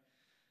work.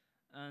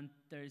 And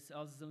there's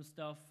also some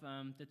stuff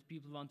that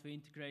people want to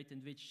integrate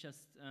and which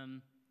just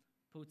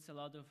puts a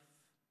lot of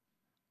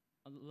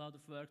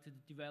work to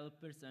the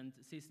developers, and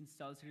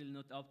sysinstall is really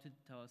not up to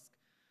the task.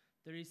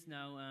 There is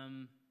now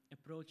a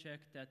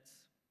project that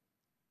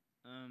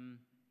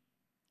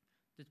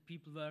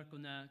people work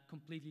on a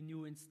completely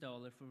new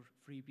installer for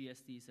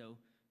FreeBSD, so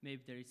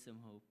maybe there is some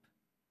hope.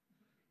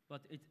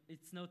 But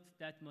it's not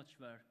that much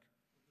work.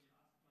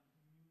 So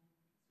the last one who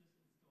knew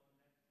sysinstall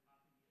left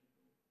half a year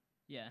ago.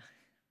 Yeah.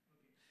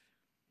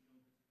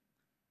 Okay.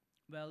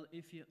 Well,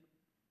 is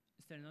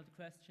there another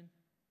question?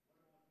 What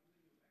about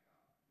using a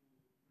backup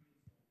to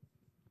reinstall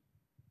the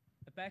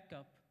system? A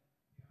backup?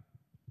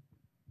 Yeah.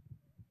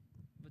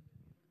 But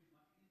It would be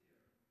much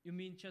easier. you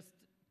mean just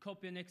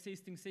copy an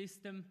existing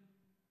system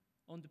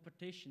on the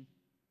partition?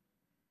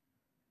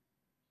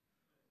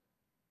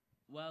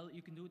 Well,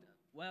 you can do that.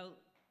 Well,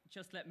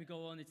 just let me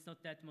go on. It's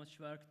not that much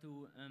work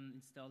to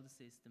install the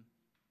system.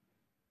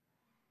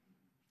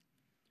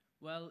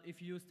 Well,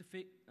 if you use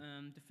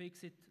the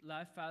Fixit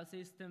live file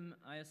system,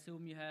 I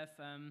assume you have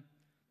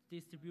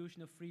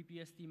distribution of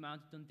FreeBSD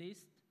mounted on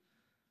disk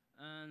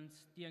and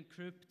the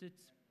encrypted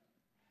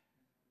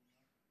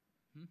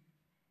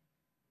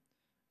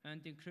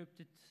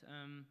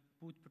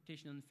boot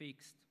partition on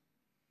fixed.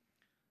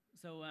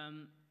 So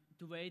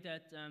the way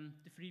that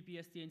the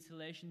FreeBSD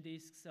installation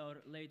disks are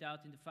laid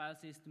out in the file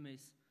system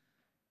is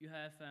you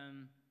have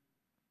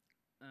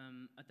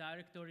a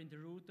directory in the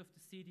root of the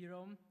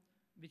CD-ROM,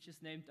 which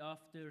is named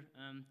after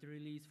the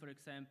release, for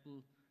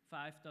example,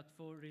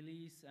 5.4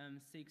 release,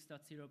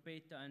 6.0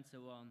 beta, and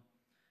so on.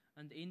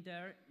 And in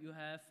there, you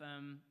have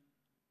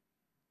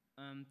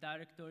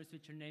directories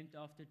which are named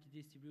after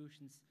the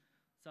distributions,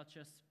 such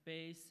as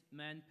space,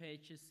 man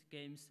pages,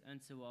 games,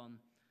 and so on.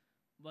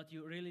 What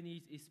you really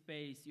need is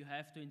space. You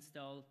have to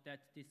install that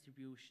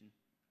distribution.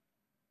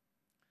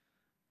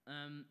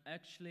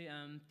 Actually,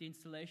 the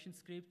installation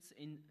scripts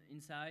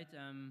inside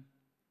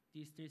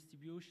these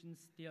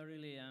distributions, they are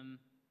really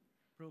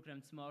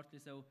programmed smartly.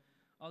 So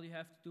all you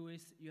have to do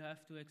is you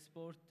have to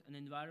export an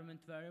environment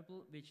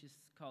variable, which is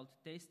called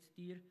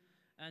testdir,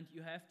 and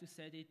you have to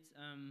set it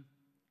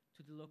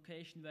to the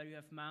location where you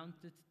have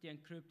mounted the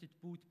encrypted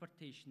boot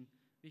partition,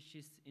 which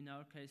is, in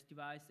our case,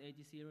 device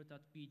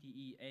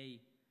ad0.bdea,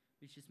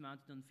 which is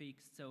mounted on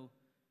fixed. So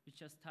we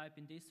just type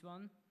in this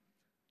one,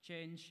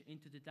 change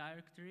into the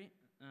directory.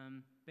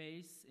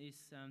 Base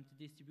is the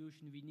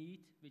distribution we need,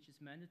 which is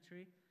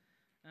mandatory.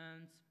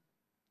 And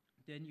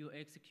then you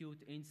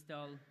execute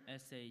install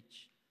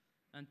sh.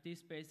 And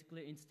this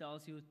basically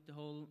installs you the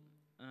whole,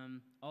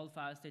 all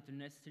files that are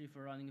necessary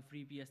for running a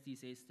FreeBSD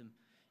system.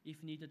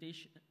 If you need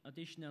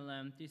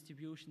additional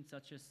distributions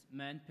such as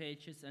man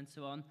pages and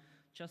so on,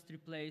 just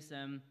replace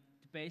the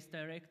base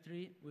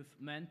directory with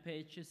man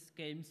pages,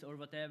 games, or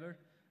whatever,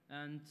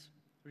 and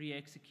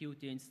re-execute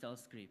the install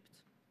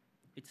script.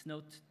 It's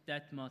not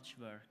that much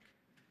work.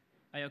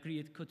 I agree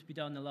it could be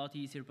done a lot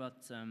easier,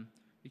 but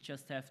we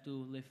just have to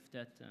live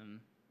that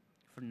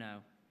for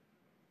now.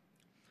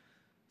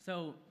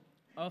 So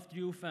after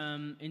you've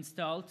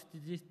installed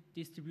the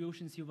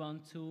distributions you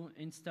want to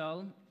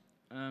install,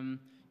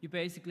 you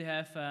basically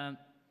have,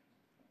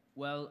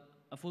 well,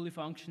 a fully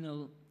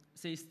functional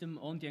system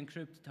on the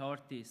encrypted hard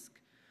disk.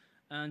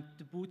 And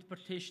the boot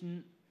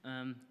partition,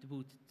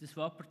 the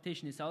swap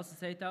partition is also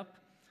set up.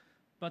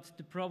 But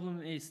the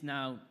problem is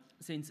now,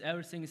 since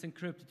everything is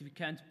encrypted, we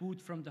can't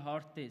boot from the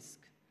hard disk,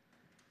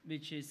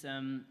 which is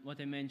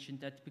what I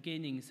mentioned at the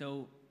beginning.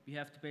 So we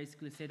have to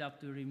basically set up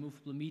the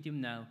removable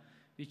medium now,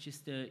 which is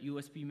the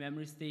USB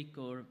memory stick,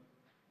 or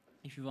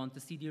if you want the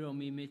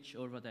CD-ROM image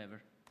or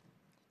whatever.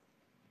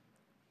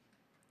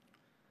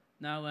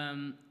 Now,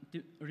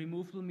 the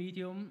removable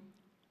medium,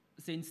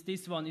 since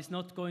this one is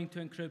not going to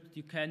encrypt,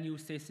 you can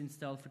use this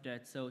install for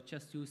that. So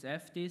just use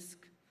fdisk,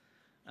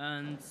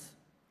 and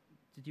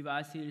the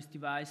device here is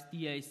device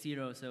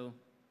DA0, so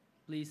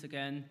please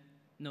again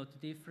note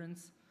the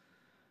difference.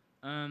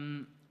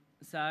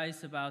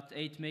 Size about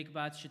 8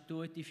 megabytes should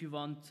do it. If you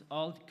want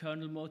all the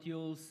kernel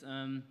modules,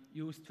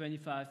 use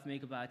 25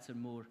 megabytes or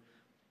more.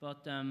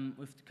 But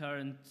with the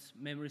current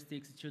memory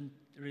sticks, it shouldn't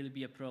really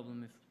be a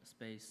problem with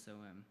space. So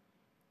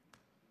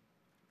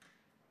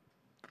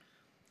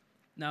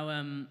now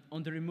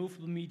on the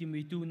removable medium,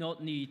 we do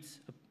not need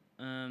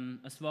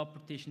a swap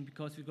partition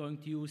because we're going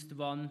to use the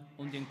one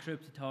on the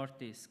encrypted hard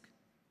disk.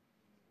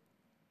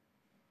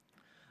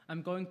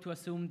 I'm going to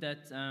assume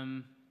that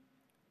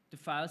the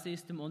file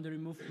system on the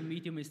removable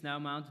medium is now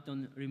mounted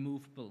on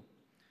removable.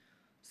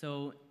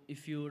 So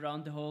if you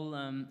run the whole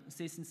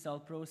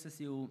sysinstall process,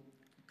 you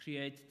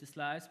create the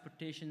slice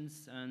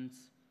partitions and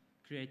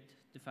create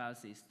the file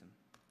system.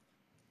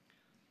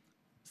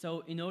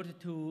 So in order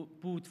to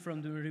boot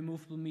from the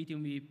removable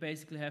medium, we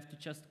basically have to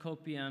just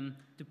copy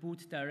the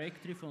boot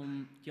directory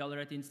from the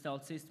already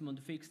installed system on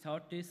the fixed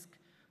hard disk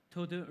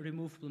to the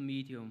removable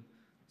medium.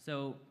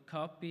 So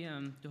copy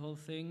the whole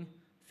thing.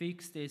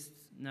 Fixed is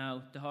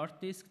now the hard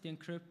disk, the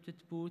encrypted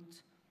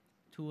boot,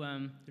 to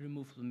the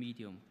removable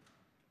medium.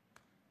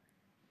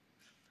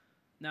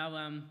 Now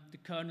the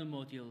kernel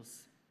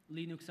modules.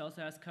 Linux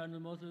also has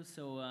kernel modules,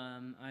 so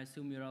I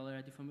assume you're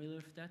already familiar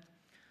with that.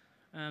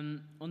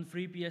 On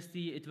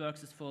FreeBSD, it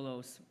works as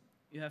follows.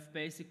 You have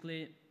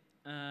basically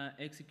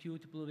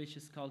executable, which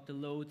is called the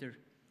loader.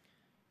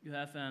 You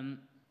have,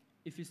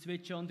 if you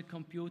switch on the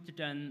computer,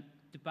 then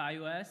the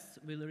BIOS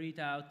will read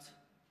out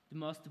the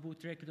master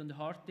boot record on the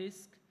hard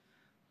disk.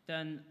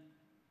 Then,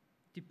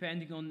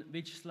 depending on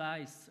which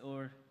slice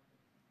or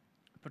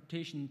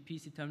partition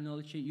PC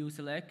terminology you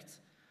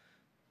select,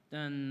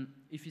 then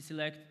if you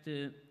select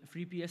the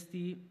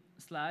FreeBSD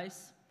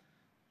slice,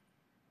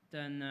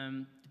 then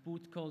the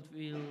boot code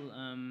will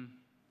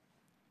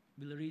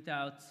read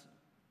out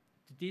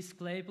the disk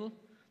label.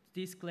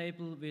 The disk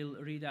label will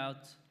read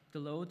out the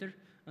loader,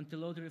 and the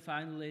loader will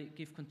finally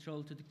give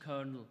control to the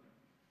kernel.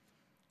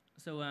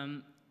 So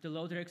the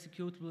loader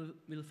executable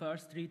will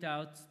first read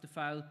out the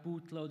file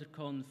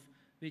bootloader.conf,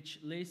 which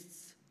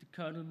lists the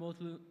kernel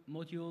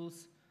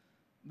modules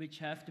which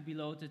have to be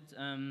loaded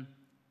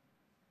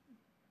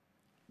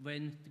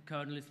when the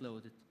kernel is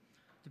loaded.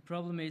 The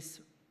problem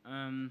is,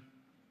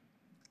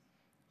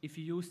 if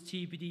you use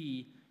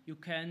GBD, you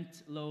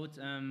can't load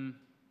the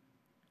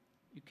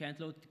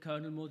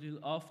kernel module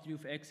after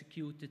you've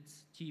executed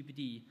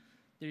GBD.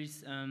 There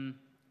is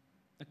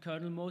a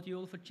kernel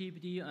module for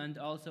GBD and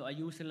also a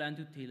userland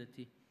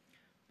utility.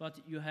 But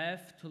you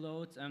have to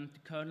load the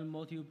kernel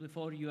module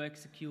before you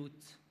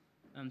execute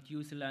the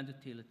userland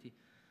utility.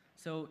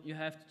 So you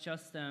have to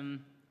just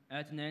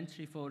add an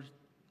entry for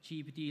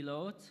GBD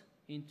load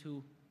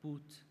into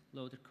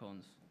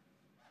bootloader.conf.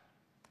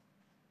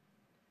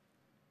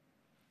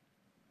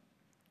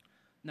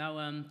 Now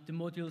the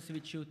modules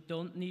which you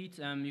don't need,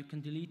 you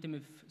can delete them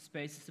if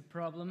space is a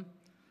problem.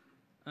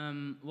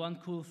 One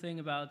cool thing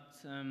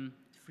about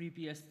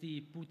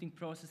FreeBSD booting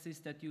process is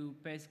that you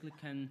basically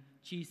can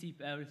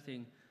gzip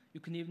everything. You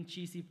can even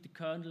gzip the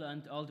kernel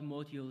and all the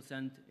modules,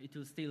 and it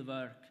will still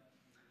work.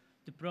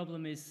 The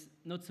problem is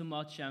not so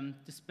much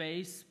the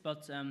space,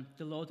 but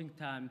the loading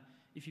time.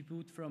 If you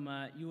boot from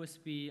a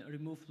USB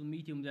removable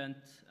medium, then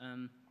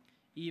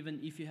even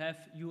if you have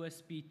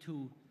USB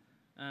 2,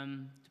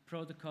 the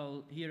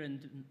protocol here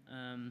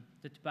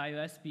that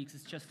BIOS speaks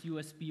is just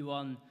USB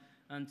 1,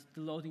 and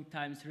the loading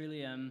time is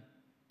really a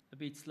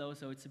bit slow,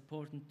 so it's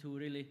important to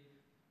really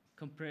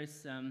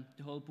compress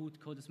the whole boot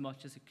code as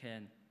much as you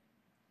can.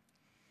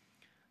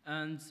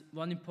 And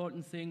one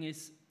important thing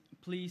is,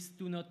 please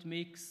do not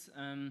mix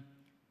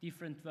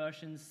different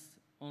versions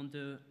on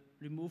the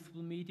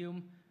removable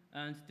medium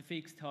and the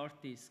fixed hard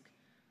disk.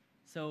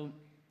 So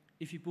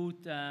if you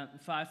boot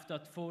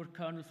 5.4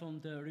 kernel from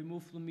the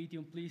removable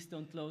medium, please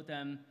don't load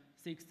 6.0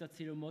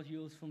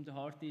 modules from the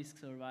hard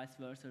disks or vice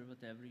versa or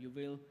whatever. You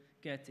will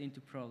get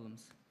into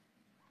problems.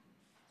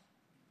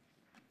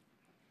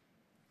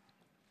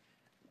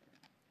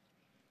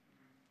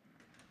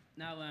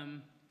 Now,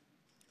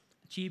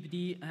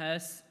 GBD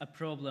has a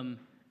problem,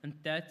 and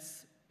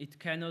that's it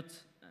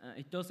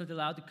doesn't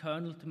allow the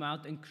kernel to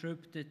mount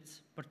encrypted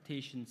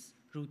partitions,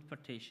 root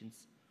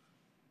partitions.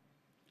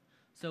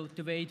 So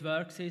the way it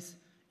works is,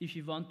 if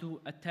you want to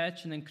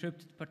attach an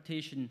encrypted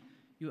partition,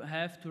 you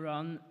have to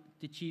run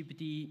the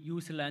GPD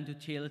userland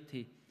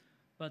utility.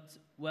 But,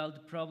 well, the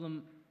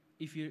problem,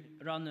 if you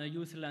run a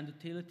userland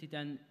utility,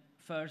 then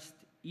first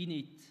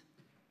init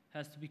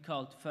has to be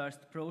called,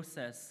 first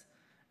process,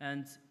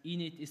 and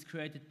init is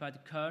created by the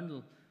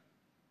kernel.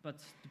 But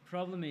the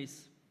problem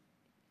is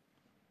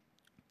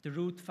the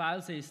root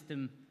file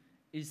system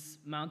is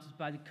mounted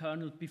by the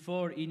kernel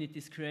before init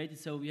is created,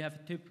 so we have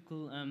a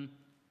typical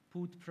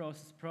boot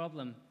process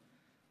problem.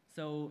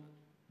 So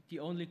the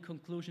only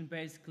conclusion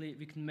basically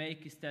we can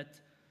make is that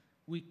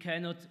we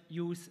cannot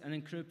use an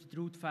encrypted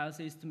root file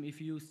system if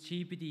you use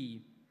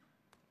GPD.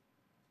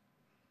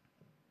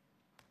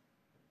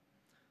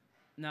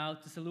 Now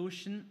the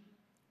solution,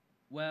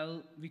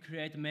 well, we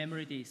create a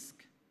memory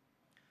disk.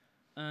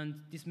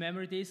 And this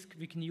memory disk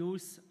we can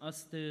use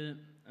as the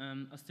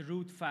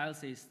root file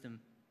system.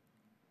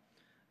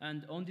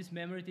 And on this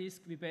memory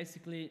disk, we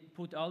basically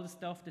put all the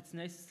stuff that's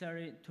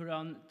necessary to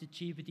run the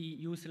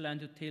GPD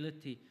userland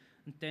utility,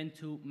 and then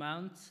to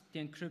mount the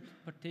encrypted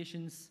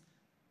partitions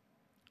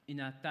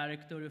in a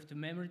directory of the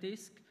memory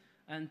disk,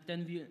 and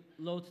then we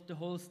load the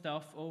whole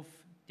stuff off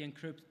the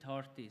encrypted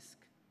hard disk.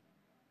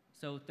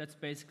 So that's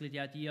basically the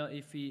idea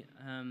if we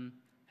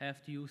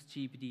have to use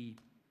GPD.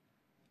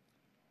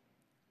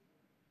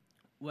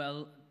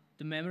 Well,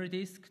 the memory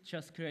disk,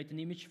 just create an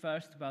image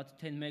first, about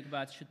 10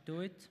 megabytes should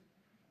do it.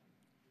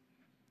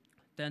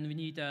 Then we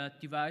need a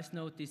device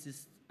node. This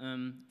is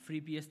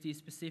FreeBSD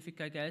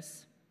specific, I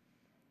guess.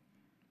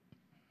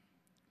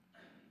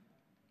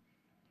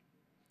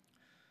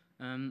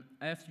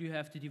 After you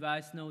have the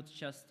device node,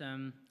 just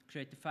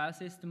create the file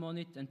system on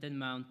it and then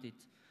mount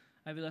it.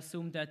 I will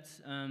assume that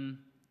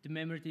the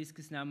memory disk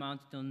is now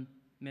mounted on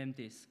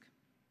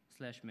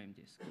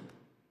memdisk/memdisk.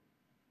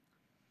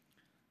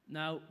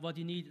 Now, what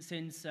you need,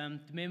 since the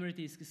memory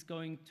disk is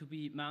going to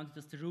be mounted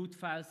as the root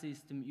file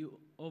system, you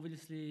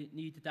obviously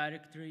need a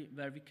directory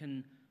where we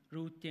can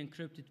root the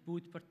encrypted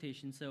boot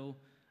partition. So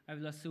I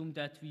will assume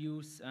that we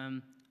use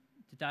the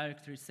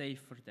directory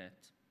safe for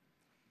that.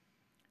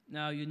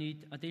 Now you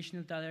need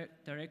additional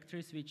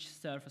directories which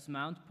serve as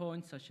mount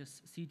points, such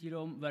as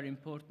CD-ROM, very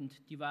important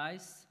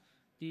device,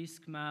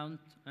 disk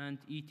mount, and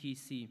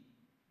etc.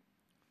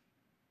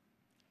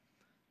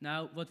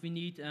 Now, what we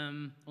need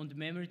on the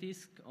memory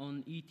disk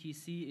on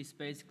etc is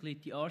basically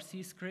the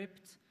RC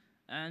script,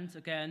 and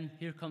again,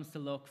 here comes the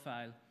log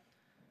file.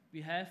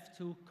 We have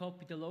to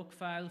copy the log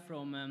file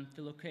from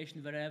the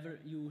location wherever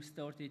you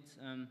stored it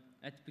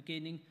at the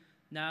beginning,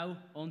 now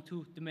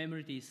onto the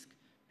memory disk,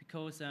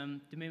 because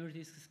the memory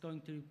disk is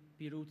going to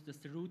be rooted as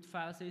the root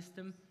file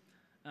system,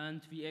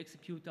 and we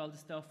execute all the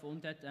stuff on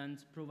that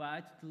and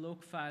provide the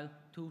log file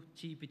to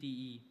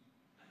GPDE.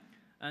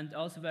 And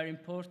also very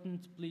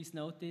important, please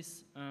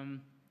notice,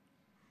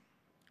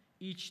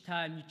 each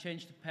time you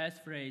change the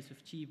passphrase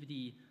of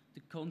GPD, the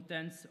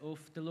contents of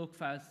the log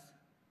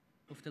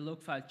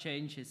file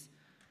changes.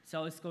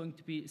 So it's going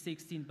to be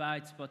 16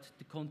 bytes, but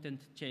the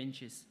content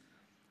changes.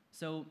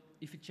 So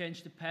if you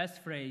change the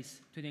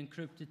passphrase to the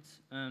encrypted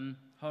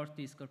hard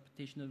disk or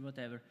partition or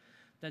whatever,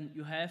 then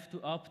you have to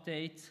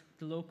update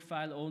the log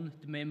file on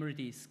the memory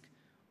disk.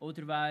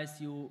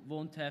 Otherwise, you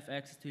won't have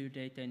access to your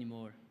data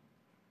anymore.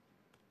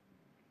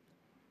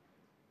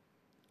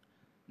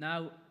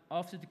 Now,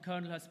 after the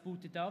kernel has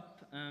booted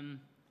up,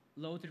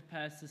 loader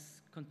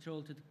passes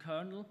control to the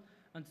kernel,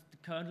 and the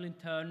kernel in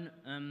turn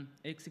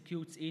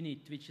executes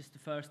init, which is the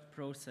first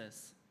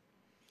process.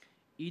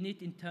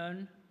 Init in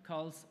turn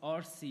calls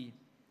RC,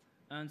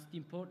 and the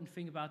important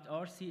thing about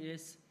RC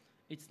is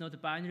it's not a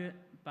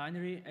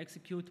binary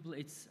executable,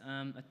 it's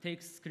a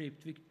text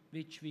script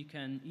which we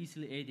can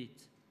easily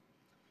edit.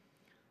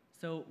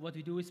 So what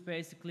we do is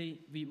basically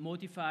we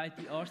modify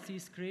the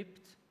RC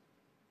script.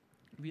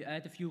 We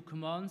add a few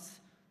commands,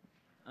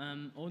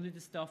 only the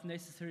stuff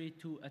necessary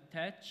to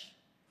attach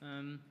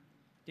the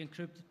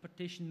encrypted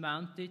partition,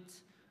 mount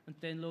it, and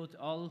then load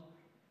all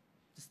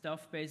the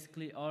stuff.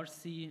 Basically,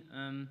 RC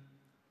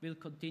will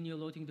continue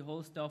loading the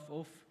whole stuff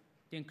off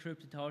the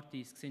encrypted hard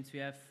disk, since we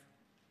have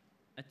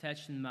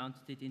attached and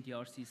mounted it in the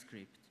RC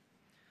script.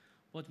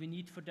 What we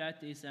need for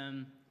that is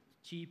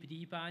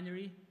GPD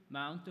binary,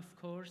 mount of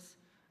course,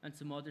 and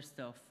some other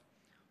stuff.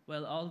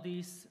 Well, all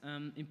these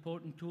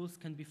important tools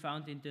can be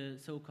found in the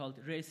so-called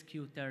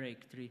rescue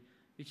directory,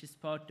 which is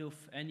part of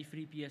any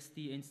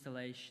FreeBSD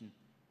installation.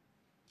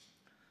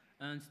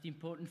 And the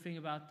important thing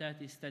about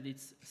that is that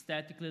it's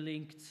statically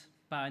linked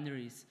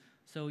binaries,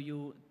 so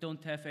you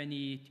don't have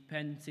any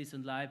dependencies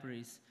on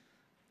libraries.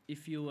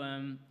 If you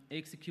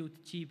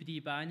execute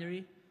GPD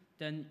binary,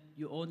 then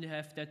you only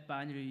have that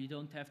binary. You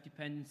don't have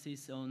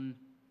dependencies on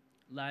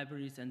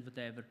libraries and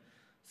whatever.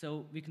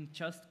 So we can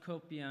just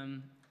copy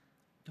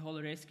the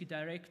whole rescue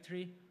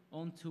directory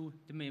onto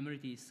the memory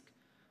disk.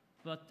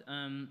 But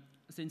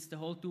since the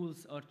whole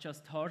tools are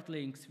just hard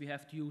links, we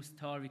have to use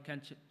tar. We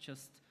can't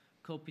just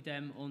copy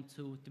them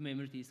onto the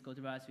memory disk.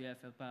 Otherwise, we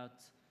have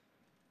about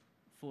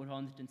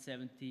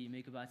 470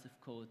 megabytes of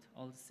code,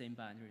 all the same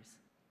binaries.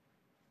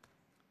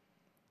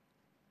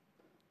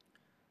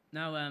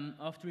 Now,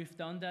 after we've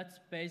done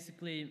that,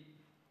 basically,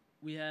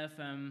 we have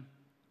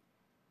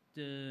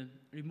the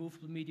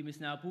removable medium is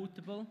now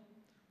bootable.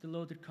 The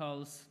loader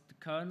calls the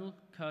kernel,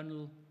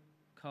 kernel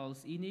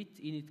calls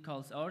init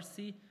calls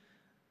RC,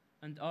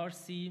 and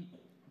RC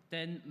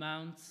then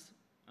mounts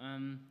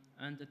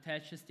and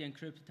attaches the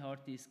encrypted hard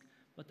disk.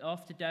 But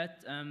after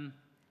that,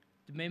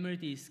 the memory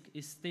disk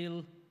is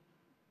still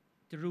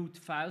the root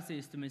file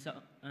system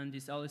and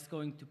is always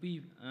going to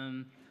be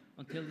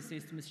until the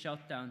system is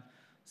shut down.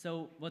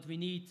 So what we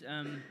need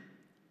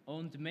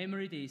on the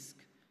memory disk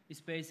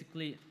is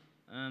basically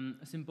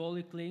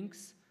symbolic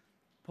links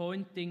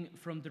pointing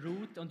from the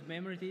root on the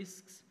memory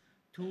disks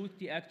to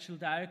the actual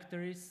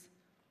directories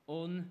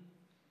on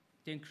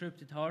the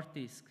encrypted hard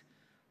disk.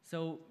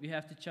 So we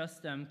have to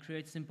just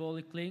create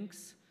symbolic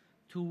links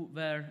to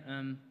where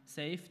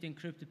safe the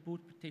encrypted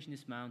boot partition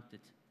is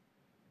mounted.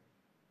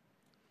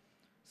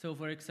 So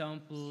for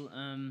example,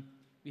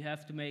 we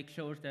have to make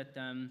sure that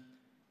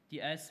the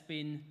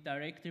sbin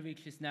directory,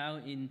 which is now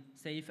in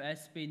safe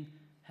sbin,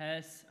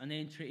 has an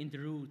entry in the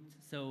root.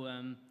 So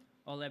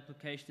all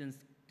applications,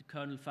 the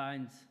kernel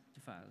finds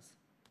the files.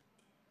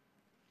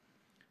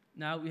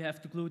 Now we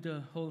have to glue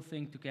the whole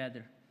thing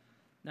together.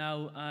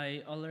 Now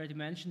I already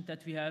mentioned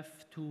that we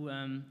have to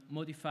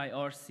modify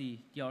RC,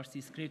 the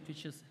RC script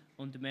which is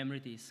on the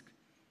memory disk.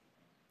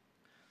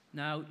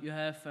 Now you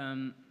have,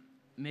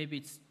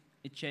 maybe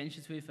it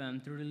changes with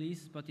the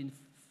releases, but in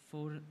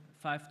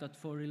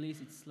 5.4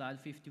 release it's slide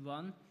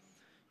 51.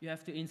 You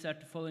have to insert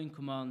the following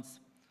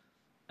commands.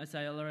 As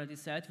I already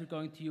said, we're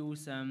going to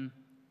use the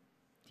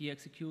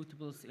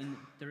executables in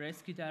the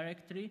rescue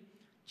directory,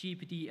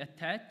 gpd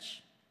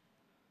attach,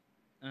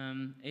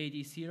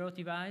 AD0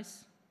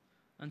 device,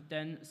 and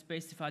then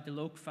specify the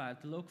log file.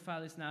 The log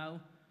file is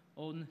now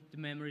on the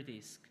memory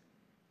disk.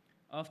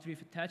 After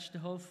we've attached the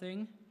whole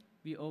thing,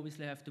 we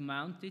obviously have to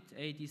mount it.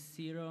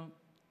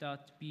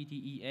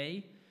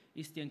 AD0.bdea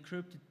is the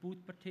encrypted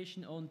boot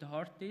partition on the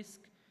hard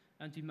disk,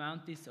 and we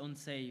mount this on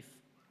safe,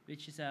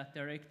 which is a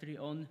directory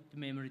on the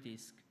memory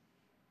disk.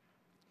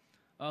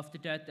 After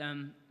that,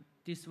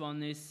 this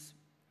one is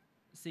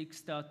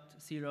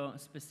 6.0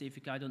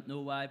 specific. I don't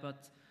know why,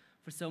 but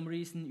for some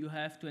reason you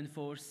have to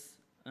enforce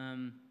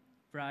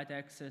write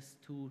access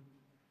to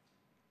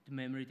the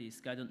memory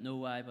disk. I don't know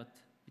why, but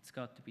it's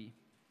got to be.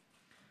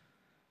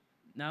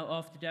 Now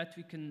after that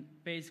we can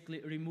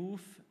basically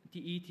remove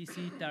the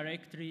etc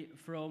directory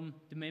from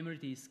the memory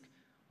disk.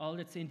 All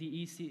that's in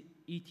the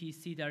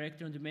etc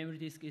directory on the memory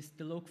disk is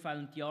the log file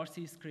and the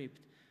RC script.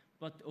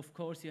 But of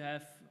course you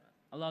have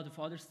a lot of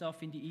other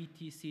stuff in the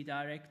etc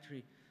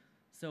directory.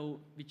 So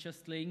we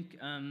just link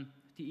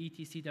the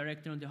etc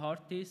directory on the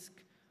hard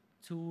disk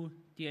to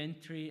the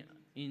entry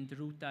in the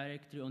root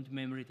directory on the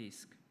memory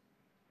disk.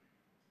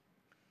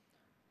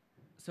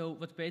 So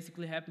what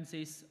basically happens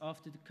is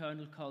after the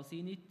kernel calls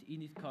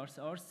init calls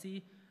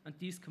RC, and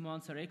these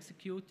commands are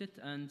executed,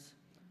 and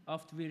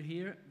after we're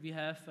here, we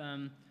have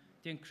the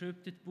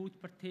encrypted boot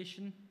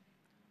partition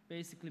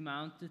basically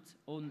mounted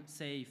on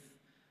safe.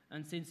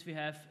 And since we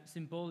have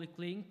symbolic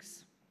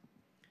links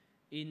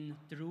in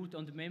the root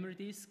on the memory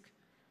disk,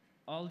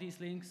 all these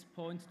links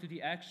point to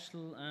the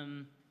actual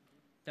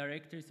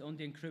directories on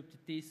the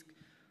encrypted disk.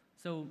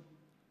 So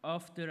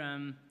after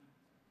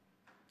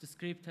the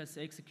script has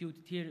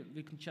executed here,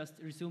 we can just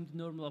resume the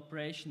normal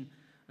operation,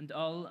 and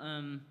all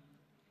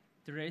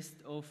the rest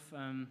of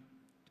the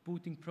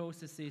booting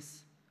process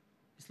is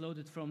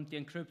loaded from the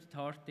encrypted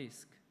hard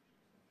disk.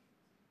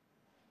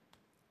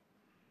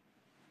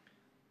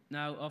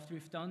 Now, after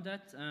we've done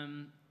that,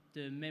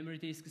 the memory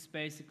disk is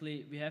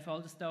basically, we have all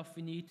the stuff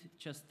we need,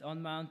 just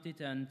unmount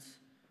it and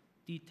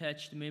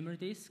detach the memory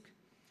disk.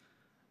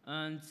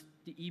 And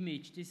the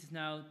image, this is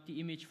now the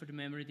image for the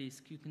memory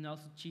disk. You can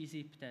also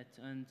gzip that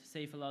and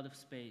save a lot of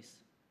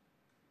space.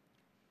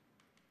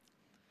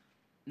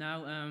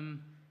 Now,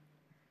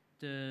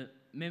 the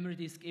memory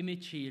disk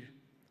image here,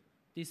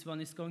 this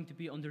one is going to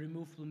be on the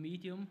removable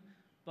medium,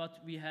 but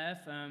we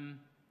have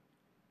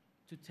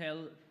to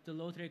tell the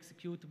loader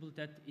executable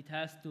that it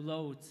has to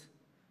load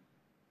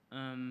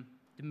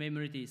the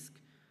memory disk.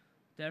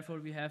 Therefore,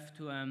 we have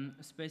to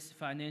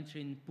specify an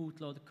entry in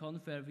bootloader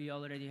conf where we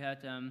already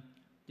had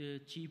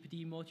the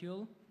gpd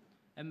module,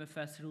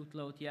 mfs root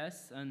load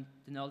yes, and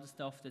then all the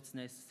stuff that's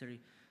necessary.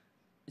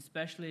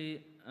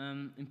 Especially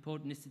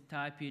important is the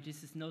type here.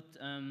 This is not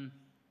an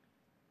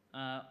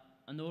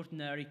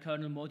ordinary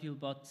kernel module,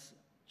 but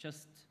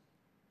just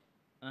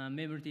a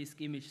memory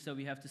disk image, so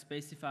we have to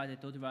specify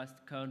that, otherwise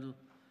the kernel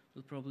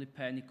will probably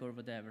panic or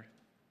whatever.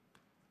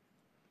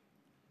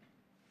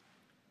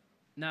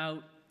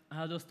 Now,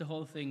 how does the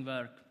whole thing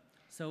work?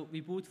 So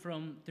we boot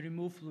from the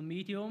removable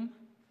medium.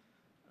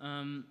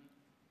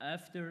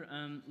 After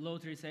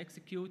loader is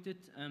executed,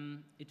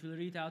 it will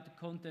read out the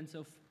contents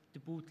of the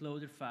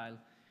bootloader file.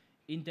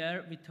 In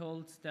there, we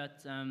told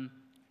that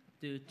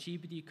the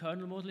gpd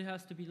kernel module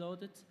has to be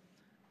loaded,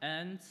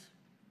 and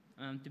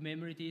the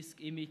memory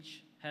disk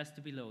image has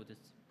to be loaded.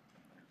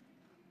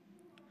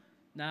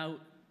 Now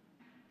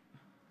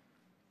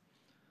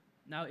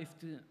if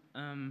the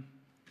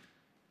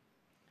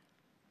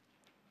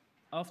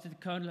after the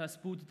kernel has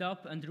booted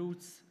up and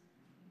roots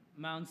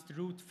mounts the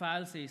root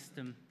file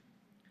system.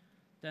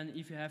 Then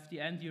if you have the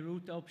MD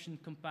root option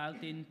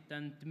compiled in,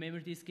 then the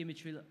memory disk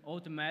image will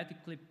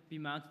automatically be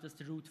mounted as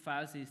the root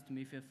file system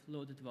if you have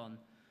loaded one.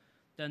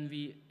 Then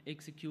we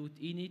execute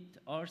init,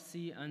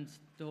 rc, and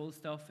the whole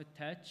stuff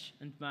attach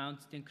and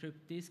mount the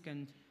encrypted disk,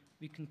 and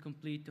we can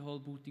complete the whole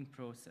booting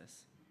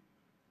process.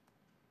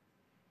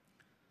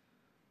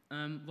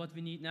 What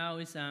we need now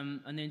is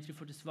an entry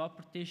for the swap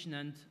partition,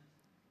 and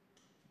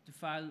the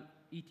file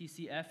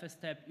etc fs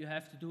tab, you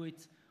have to do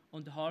it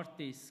on the hard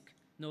disk,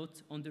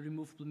 not on the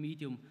removable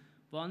medium.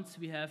 Once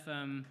we have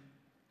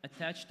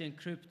attached the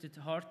encrypted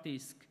hard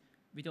disk,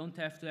 we don't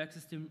have to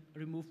access the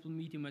removable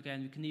medium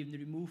again. We can even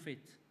remove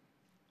it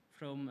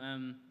from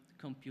the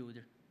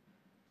computer.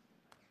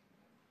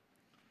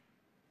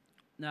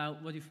 Now,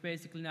 what you've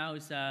basically now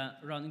is a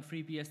running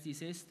freebsd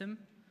system.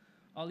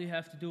 All you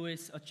have to do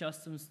is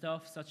adjust some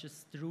stuff, such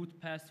as the root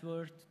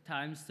password,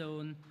 time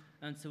zone,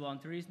 and so on.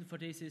 The reason for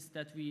this is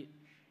that we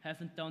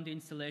haven't done the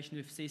installation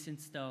with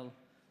sysinstall,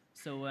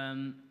 so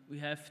we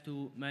have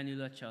to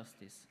manually adjust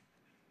this.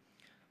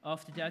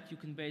 After that, you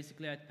can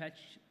basically add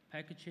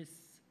packages,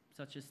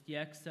 such as the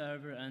X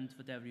server and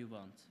whatever you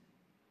want.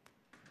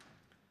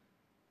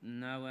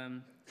 Now,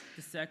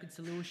 the second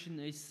solution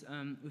is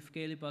with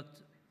Gaily, but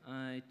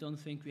I don't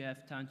think we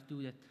have time to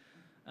do that.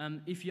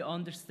 If you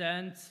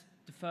understand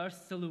the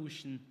first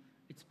solution,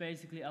 it's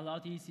basically a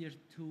lot easier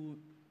to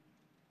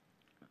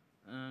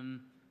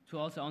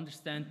also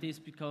understand this,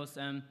 because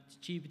the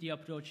GBD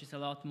approach is a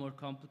lot more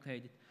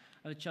complicated.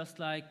 I would just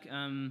like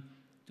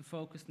to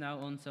focus now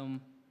on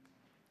some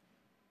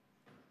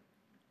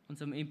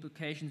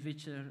implications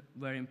which are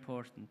very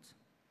important.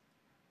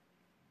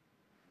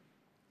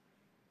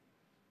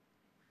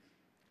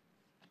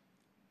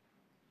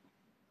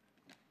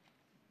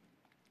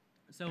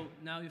 So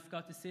now you've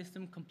got the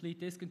system, complete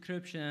disk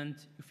encryption, and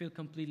you feel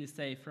completely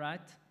safe,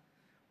 right?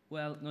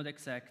 Well, not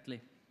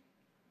exactly.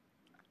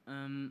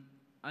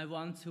 I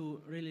want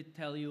to really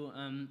tell you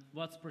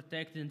what's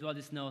protected and what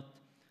is not.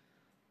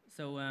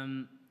 So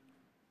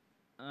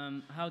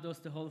how does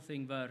the whole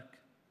thing work?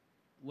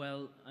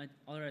 Well, I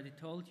already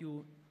told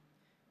you,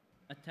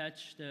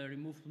 attach the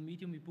removable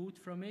medium, we boot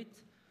from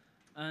it,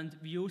 and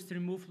we use the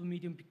removable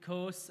medium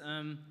because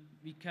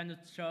we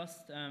cannot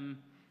trust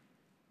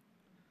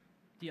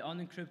the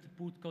unencrypted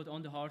boot code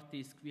on the hard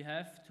disk. We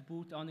have to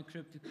boot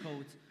unencrypted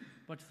code,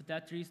 but for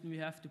that reason we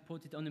have to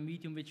put it on a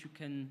medium which we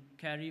can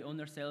carry on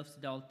ourselves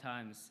at all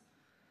times.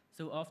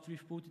 So after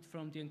we've booted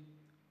from the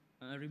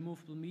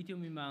removable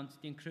medium, we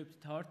mount the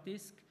encrypted hard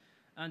disk,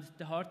 and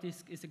the hard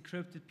disk is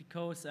encrypted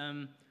because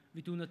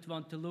we do not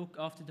want to look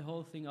after the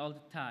whole thing all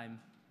the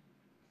time.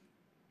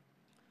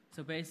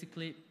 So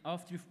basically,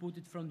 after you've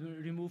booted from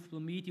the removable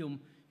medium,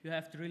 you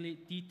have to really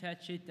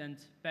detach it and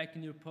back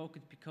in your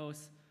pocket,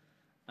 because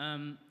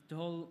the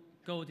whole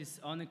code is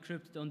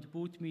unencrypted on the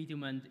boot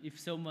medium, and if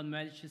someone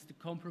manages to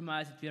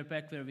compromise it, we are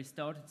back where we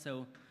started,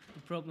 so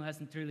the problem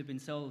hasn't really been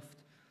solved.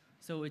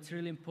 So it's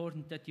really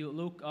important that you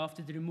look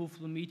after the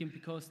removable medium,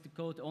 because the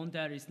code on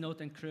there is not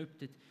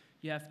encrypted.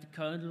 You have the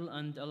kernel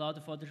and a lot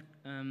of other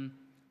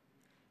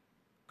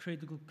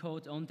critical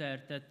code on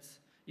there that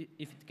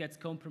if it gets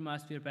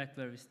compromised, we are back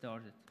where we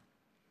started.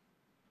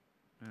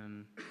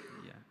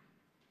 Yeah.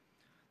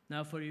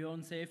 Now for your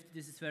own safety,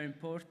 this is very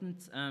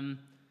important.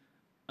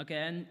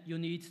 Again, you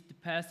need the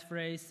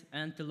passphrase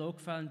and the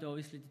log file and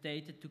obviously the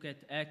data to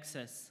get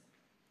access.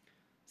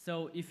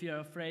 So if you're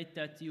afraid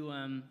that you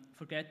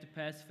forget the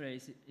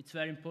passphrase, it's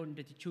very important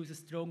that you choose a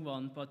strong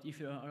one, but if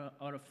you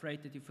are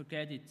afraid that you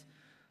forget it,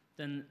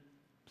 then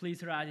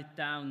please write it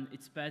down.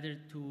 It's better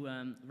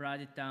to write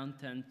it down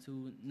than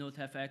to not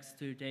have access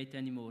to your data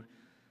anymore.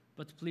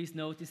 But please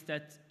notice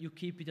that you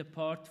keep it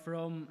apart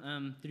from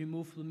the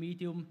removable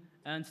medium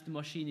and the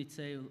machine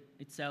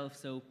itself,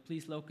 so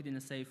please lock it in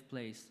a safe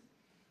place.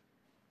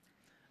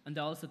 And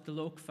also the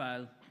log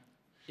file.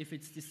 If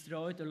it's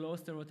destroyed or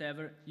lost or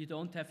whatever, you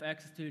don't have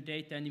access to your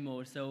data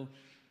anymore. So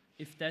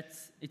if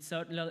it's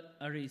certainly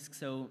a risk.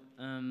 So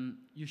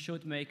you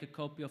should make a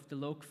copy of the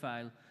log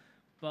file,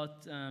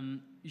 but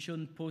you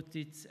shouldn't put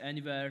it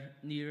anywhere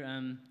near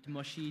the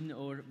machine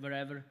or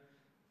wherever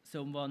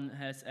someone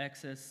has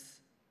access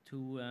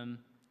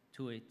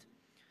to it.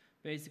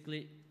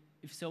 Basically,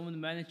 if someone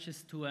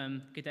manages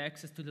to get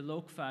access to the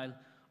log file,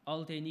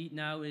 all they need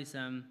now is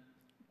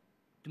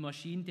the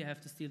machine. They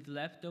have to steal the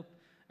laptop,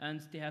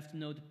 and they have to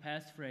know the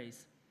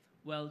passphrase.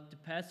 Well, the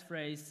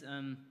passphrase,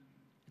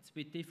 it's a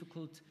bit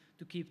difficult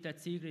to keep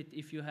that secret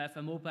if you have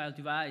a mobile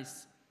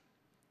device.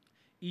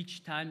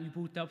 Each time you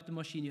boot up the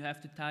machine, you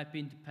have to type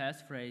in the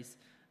passphrase,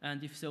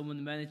 and if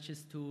someone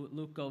manages to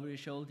look over your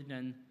shoulder,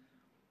 then,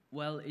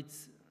 well,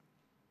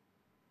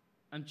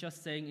 I'm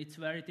just saying it's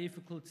very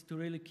difficult to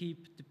really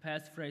keep the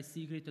passphrase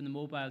secret on a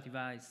mobile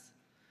device.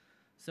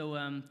 So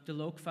the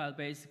log file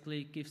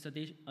basically gives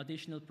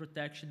additional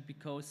protection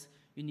because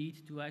you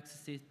need to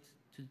access it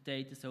to the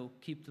data, so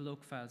keep the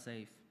log file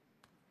safe.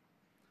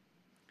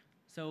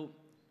 So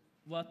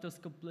what does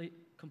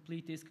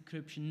complete disk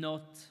encryption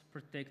not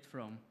protect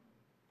from?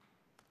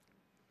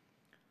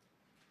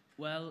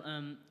 Well,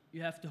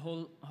 you have the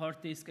whole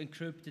hard disk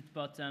encrypted,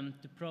 but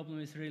the problem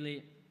is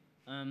really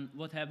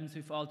what happens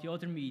with all the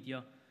other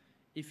media.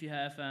 If you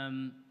have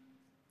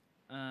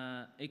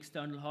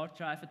external hard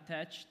drive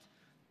attached,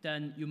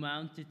 then you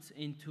mount it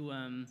into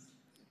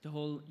the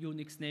whole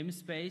Unix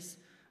namespace.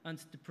 And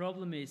the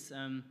problem is,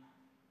 in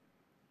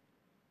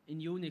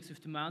Unix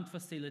with the mount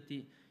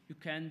facility,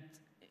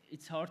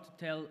 it's hard to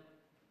tell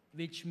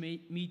which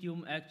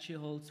medium actually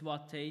holds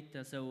what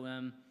data.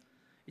 So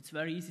it's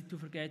very easy to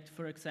forget,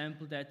 for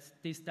example, that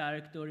this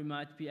directory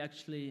might be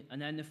actually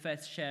an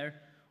NFS share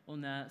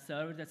on a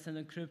server that's not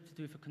encrypted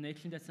with a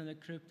connection that's not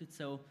encrypted.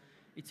 So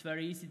it's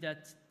very easy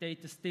that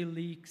data still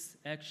leaks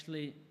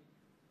actually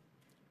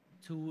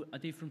to a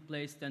different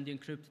place than the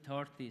encrypted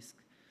hard disk.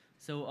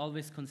 So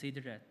always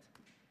consider that.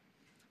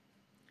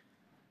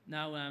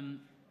 Now,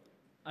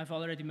 I've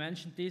already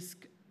mentioned this.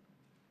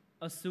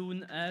 As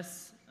soon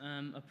as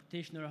a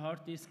partition or a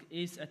hard disk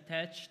is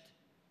attached,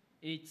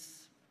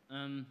 it's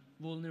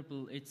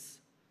vulnerable.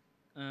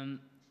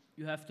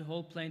 You have the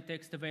whole plain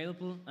text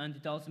available, and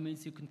it also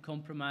means you can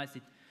compromise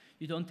it.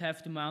 You don't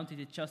have to mount it,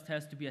 it just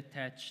has to be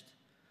attached.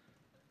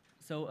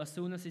 So as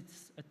soon as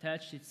it's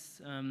attached,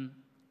 it's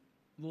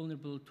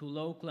vulnerable to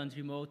local and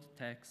remote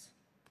attacks.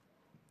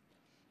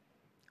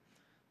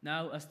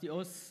 Now, as the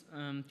OS,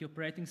 the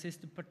operating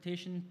system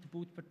partition, the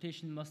boot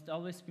partition must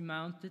always be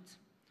mounted.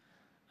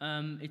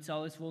 It's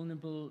always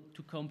vulnerable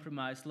to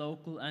compromise,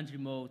 local and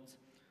remote.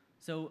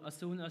 So as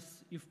soon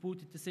as you've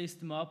booted the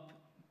system up,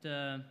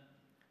 the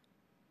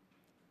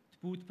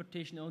boot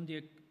partition on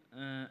the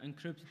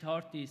encrypted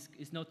hard disk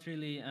is not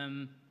really,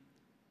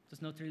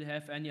 does not really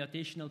have any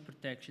additional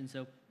protection,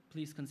 so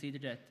please consider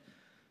that.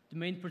 The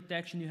main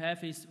protection you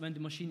have is when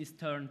the machine is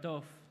turned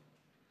off.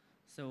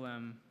 So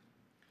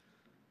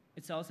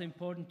it's also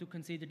important to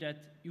consider that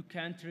you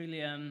can't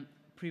really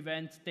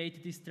prevent data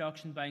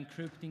destruction by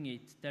encrypting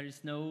it. There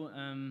is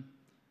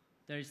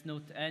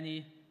not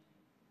any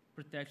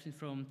protection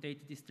from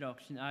data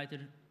destruction, either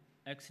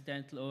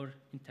accidental or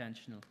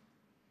intentional.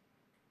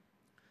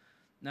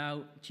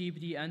 Now,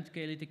 GBD and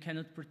GLD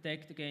cannot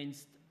protect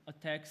against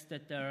attacks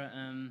that are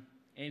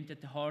aimed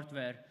at the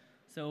hardware.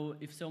 So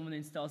if someone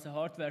installs a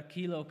hardware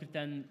keylogger,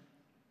 then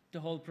the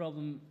whole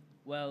problem,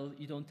 well,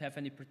 you don't have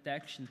any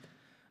protection.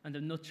 And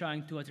I'm not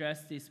trying to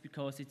address this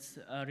because it's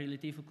a really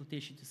difficult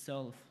issue to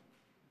solve.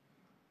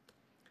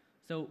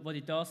 So what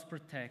it does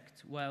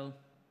protect, well,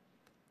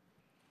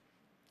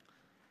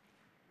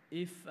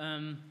 if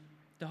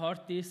the hard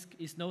disk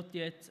is not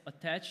yet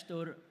attached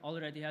or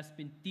already has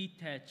been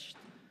detached,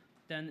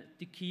 then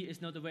the key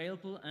is not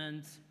available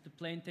and the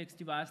plaintext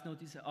device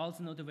node is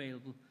also not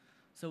available.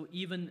 So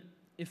even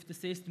if the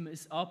system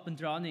is up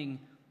and running,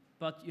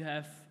 but you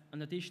have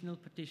an additional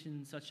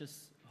partition such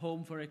as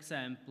home, for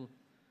example,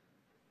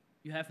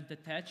 you haven't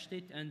attached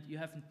it and you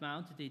haven't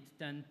mounted it,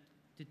 then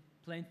the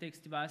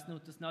plaintext device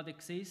node does not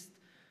exist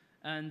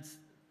and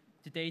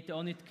the data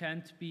on it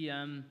can't be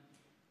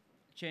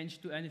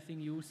changed to anything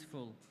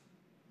useful.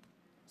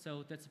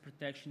 So that's a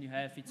protection you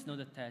have, it's not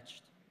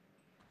attached.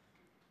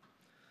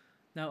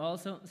 Now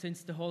also,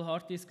 since the whole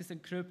hard disk is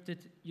encrypted,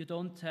 you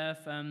don't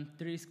have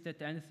the risk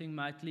that anything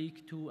might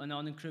leak to an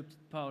unencrypted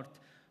part.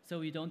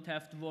 So you don't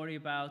have to worry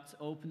about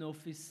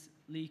OpenOffice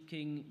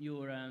leaking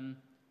your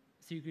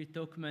secret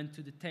document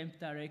to the temp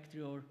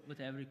directory or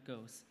whatever it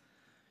goes.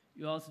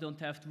 You also don't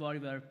have to worry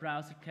where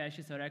browser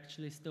caches are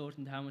actually stored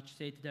and how much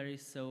data there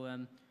is, so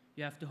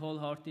you have the whole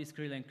hard disk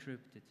really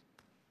encrypted.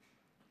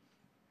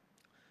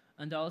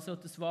 And also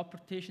the swap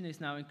partition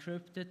is now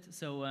encrypted,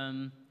 so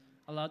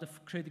a lot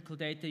of critical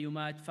data you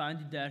might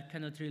find in there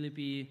cannot really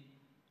be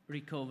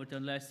recovered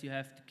unless you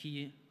have the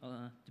key,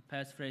 the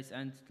passphrase,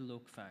 and the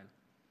log file.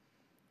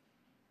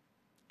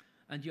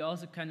 And you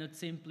also cannot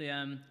simply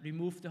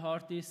remove the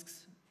hard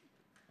disks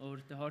or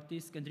the hard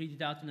disk and read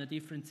it out on a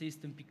different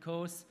system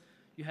because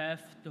you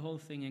have the whole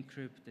thing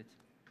encrypted.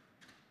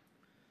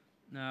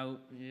 Now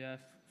you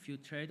have a few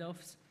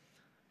trade-offs.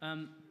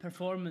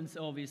 Performance,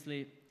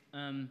 obviously.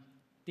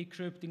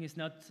 Decrypting is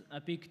not a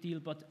big deal,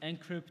 but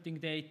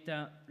encrypting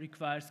data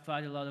requires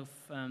quite a lot of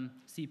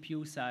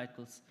CPU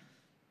cycles.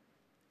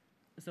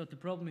 So the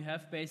problem we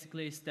have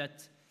basically is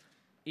that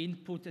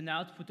input and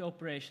output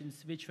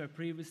operations, which were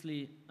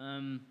previously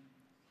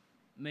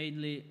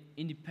mainly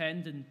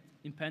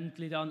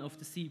independently done of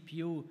the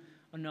CPU,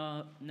 are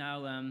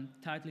now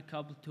tightly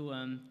coupled to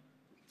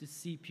the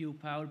CPU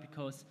power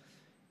because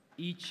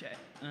each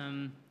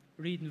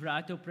read and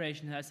write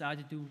operation has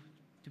either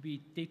to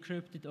be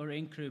decrypted or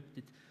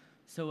encrypted.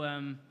 So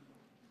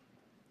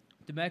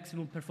the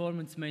maximum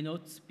performance may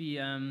not be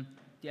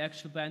the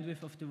actual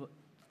bandwidth of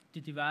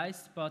the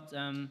device, but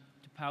the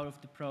power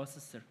of the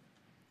processor.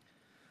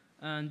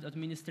 And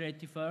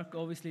administrative work,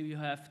 obviously you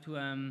have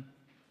to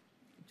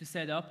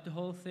set up the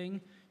whole thing.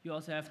 You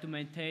also have to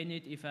maintain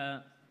it.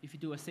 If you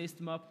do a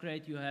system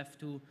upgrade, you have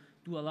to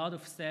do a lot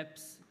of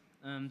steps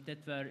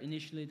that were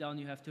initially done.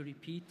 You have to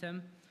repeat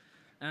them.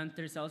 And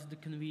there's also the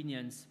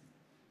convenience.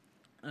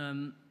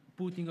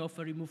 Booting off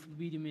a removable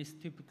medium is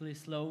typically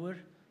slower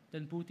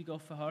than booting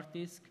off a hard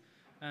disk.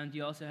 And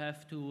you also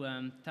have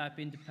to type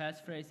in the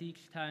passphrase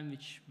each time,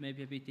 which may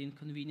be a bit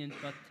inconvenient,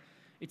 but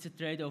it's a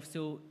trade-off,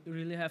 so you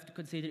really have to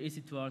consider, is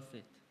it worth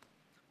it?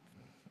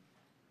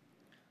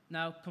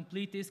 Now,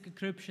 complete disk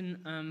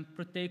encryption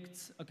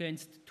protects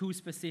against two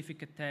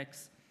specific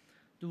attacks.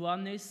 The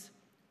one is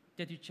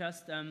that you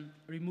just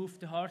remove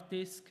the hard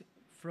disk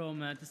from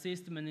the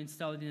system and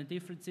install it in a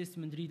different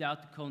system and read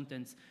out the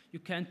contents. You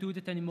can't do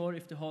that anymore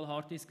if the whole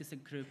hard disk is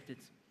encrypted.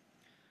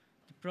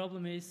 The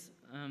problem is,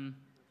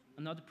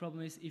 another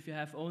problem is if you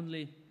have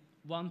only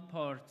one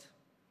part,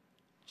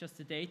 just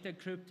the data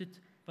encrypted,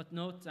 but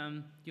not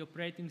the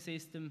operating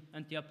system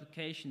and the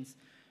applications.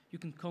 You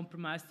can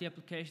compromise the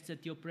applications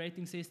at the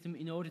operating system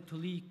in order to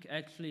leak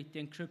actually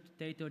the encrypted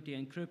data or the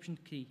encryption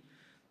key.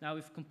 Now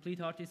with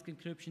complete hard disk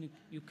encryption,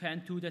 you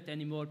can't do that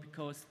anymore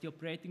because the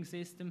operating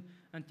system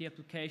and the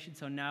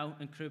applications are now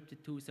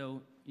encrypted too,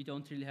 so you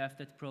don't really have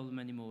that problem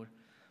anymore.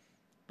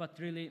 But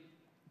really,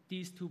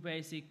 these two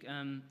basic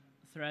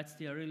threats,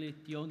 they are really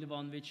the only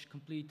one which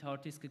complete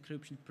hard disk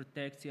encryption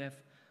protects. You have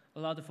a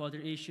lot of other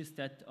issues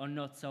that are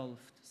not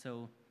solved,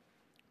 so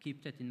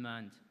keep that in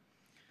mind.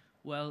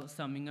 Well,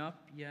 summing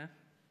up, yeah.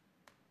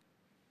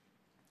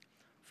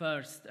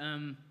 First,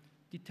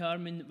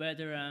 determine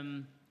whether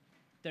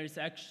there is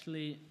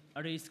actually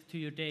a risk to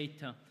your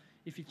data.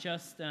 If you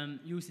just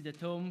use it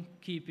at home,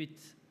 keep it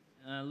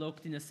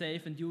locked in a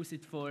safe and use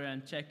it for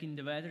checking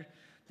the weather,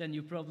 then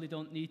you probably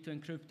don't need to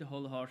encrypt the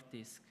whole hard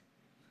disk.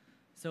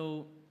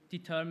 So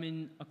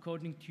determine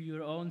according to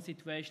your own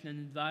situation and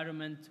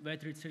environment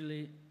whether it's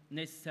really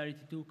necessary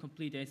to do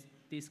complete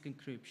disk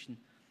encryption.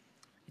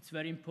 It's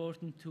very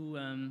important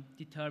to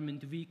determine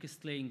the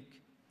weakest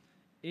link.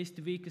 Is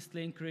the weakest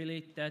link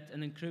really that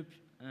an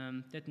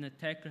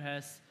attacker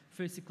has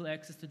physical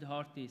access to the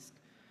hard disk?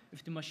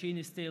 If the machine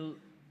is still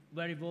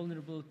very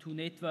vulnerable to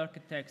network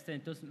attacks, then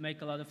it doesn't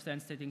make a lot of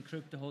sense to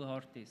encrypt the whole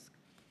hard disk.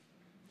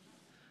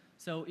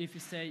 So if you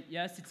say,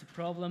 yes, it's a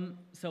problem,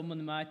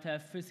 someone might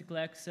have physical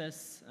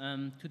access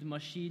to the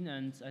machine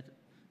and I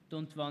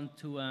don't want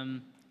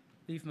to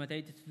leave my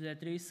data to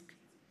that risk,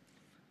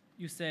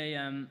 you say,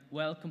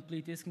 well,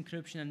 complete disk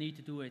encryption, I need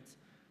to do it.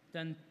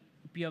 Then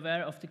be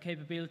aware of the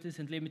capabilities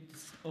and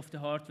limits of the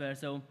hardware.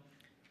 So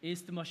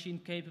is the machine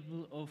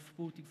capable of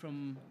booting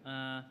from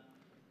a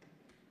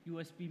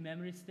USB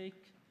memory stick?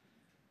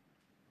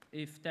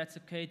 If that's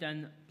okay,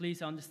 then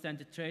please understand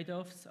the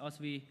trade-offs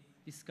as we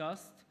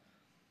discussed.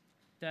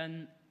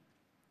 Then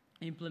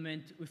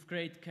implement with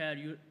great care.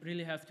 You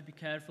really have to be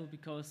careful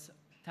because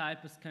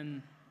typers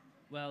can,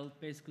 well,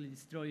 basically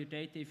destroy your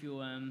data if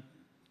you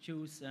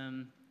choose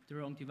the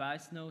wrong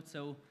device node.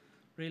 So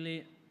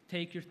really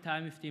take your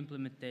time with the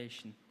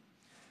implementation.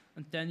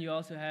 And then you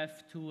also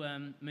have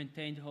to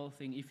maintain the whole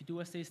thing. If you do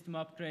a system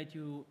upgrade,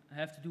 you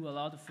have to do a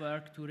lot of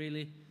work to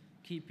really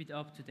keep it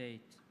up to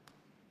date.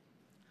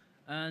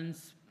 And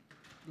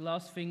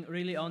last thing,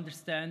 really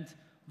understand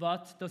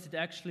what does it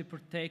actually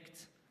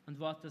protect and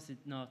what does it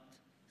not.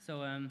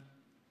 So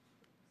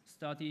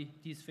study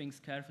these things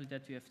carefully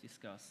that we have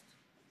discussed.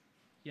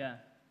 Yeah,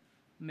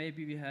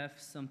 maybe we have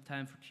some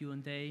time for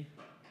Q&A.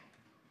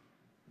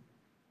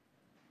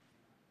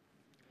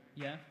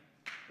 Yeah?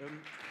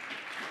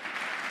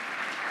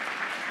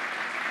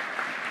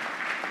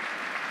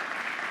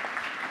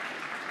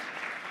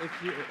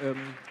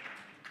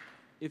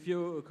 If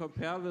you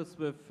compare this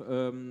with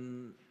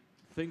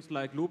things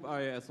like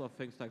loop-IIS or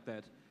things like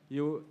that,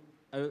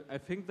 I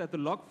think that the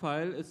log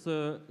file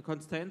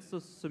contains the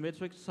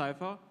symmetric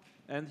cipher,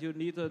 and you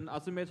need an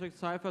asymmetric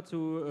cipher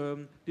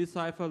to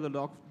decipher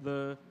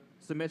the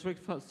symmetric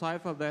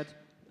cipher that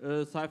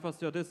ciphers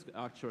your disk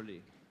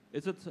actually.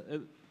 Is it?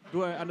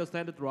 Do I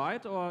understand it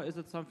right, or is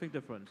it something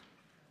different?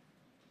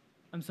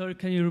 I'm sorry,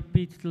 can you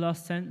repeat the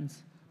last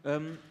sentence?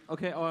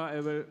 Okay,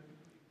 or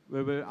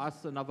we will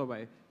ask another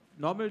way.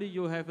 Normally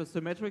you have a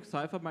symmetric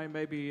cipher,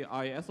 maybe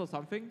IIS or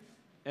something,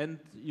 and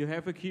you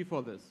have a key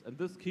for this. And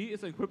this key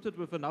is encrypted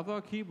with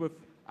another key with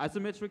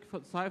asymmetric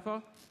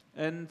cipher,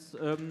 and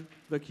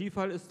the key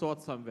file is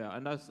stored somewhere.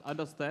 And I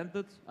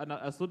understood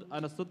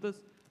this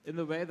in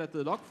the way that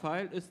the log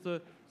file is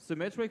the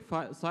symmetric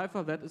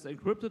cipher that is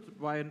encrypted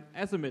by an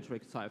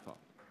asymmetric cipher.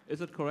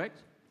 Is it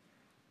correct?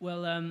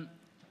 Well,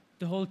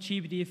 the whole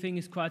GBD thing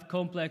is quite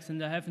complex,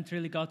 and I haven't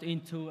really got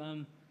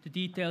into the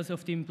details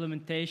of the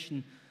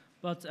implementation.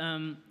 But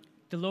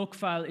the log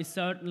file is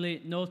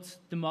certainly not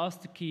the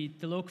master key.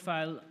 The log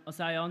file, as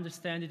I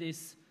understand it,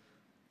 is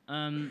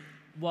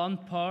one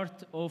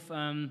part of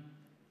the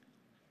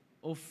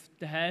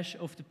hash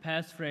of the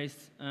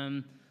passphrase.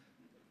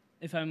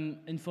 If I'm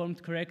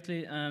informed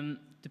correctly,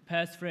 the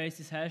passphrase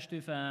is hashed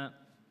with a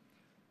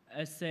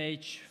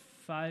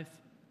SHA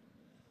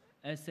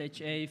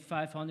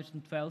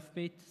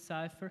 512-bit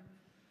cipher.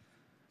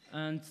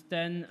 And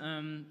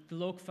then the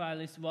log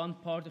file is one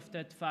part of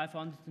that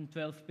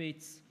 512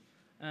 bits.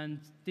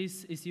 And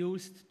this is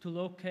used to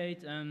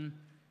locate the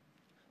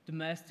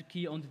master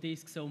key on the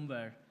disk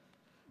somewhere.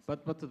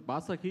 But the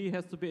master key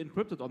has to be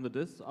encrypted on the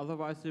disk,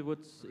 otherwise you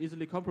would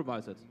easily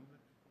compromise it.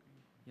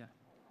 Yeah.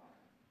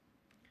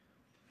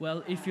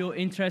 Well, if you're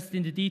interested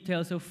in the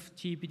details of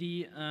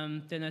GBD,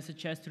 then I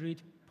suggest to read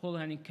Paul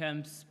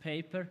Henningkamp's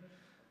paper.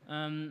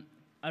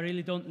 I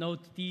really don't know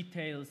the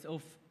details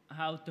of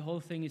how the whole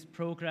thing is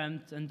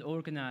programmed and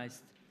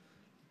organized.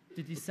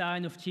 The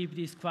design of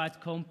GBD is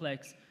quite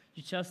complex.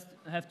 You just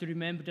have to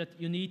remember that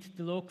you need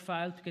the log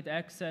file to get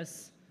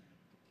access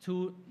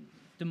to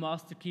the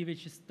master key,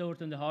 which is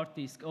stored on the hard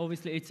disk.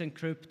 Obviously, it's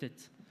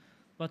encrypted,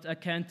 but I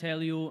can't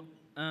tell you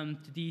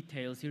the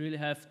details. You really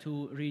have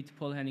to read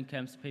Paul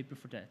Henningkamp's paper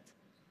for that.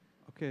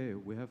 Okay,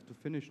 we have to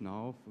finish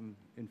now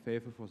in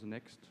favor for the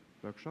next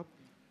workshop.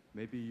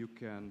 Maybe you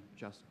can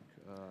just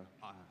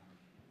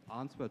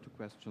answer to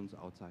questions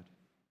outside.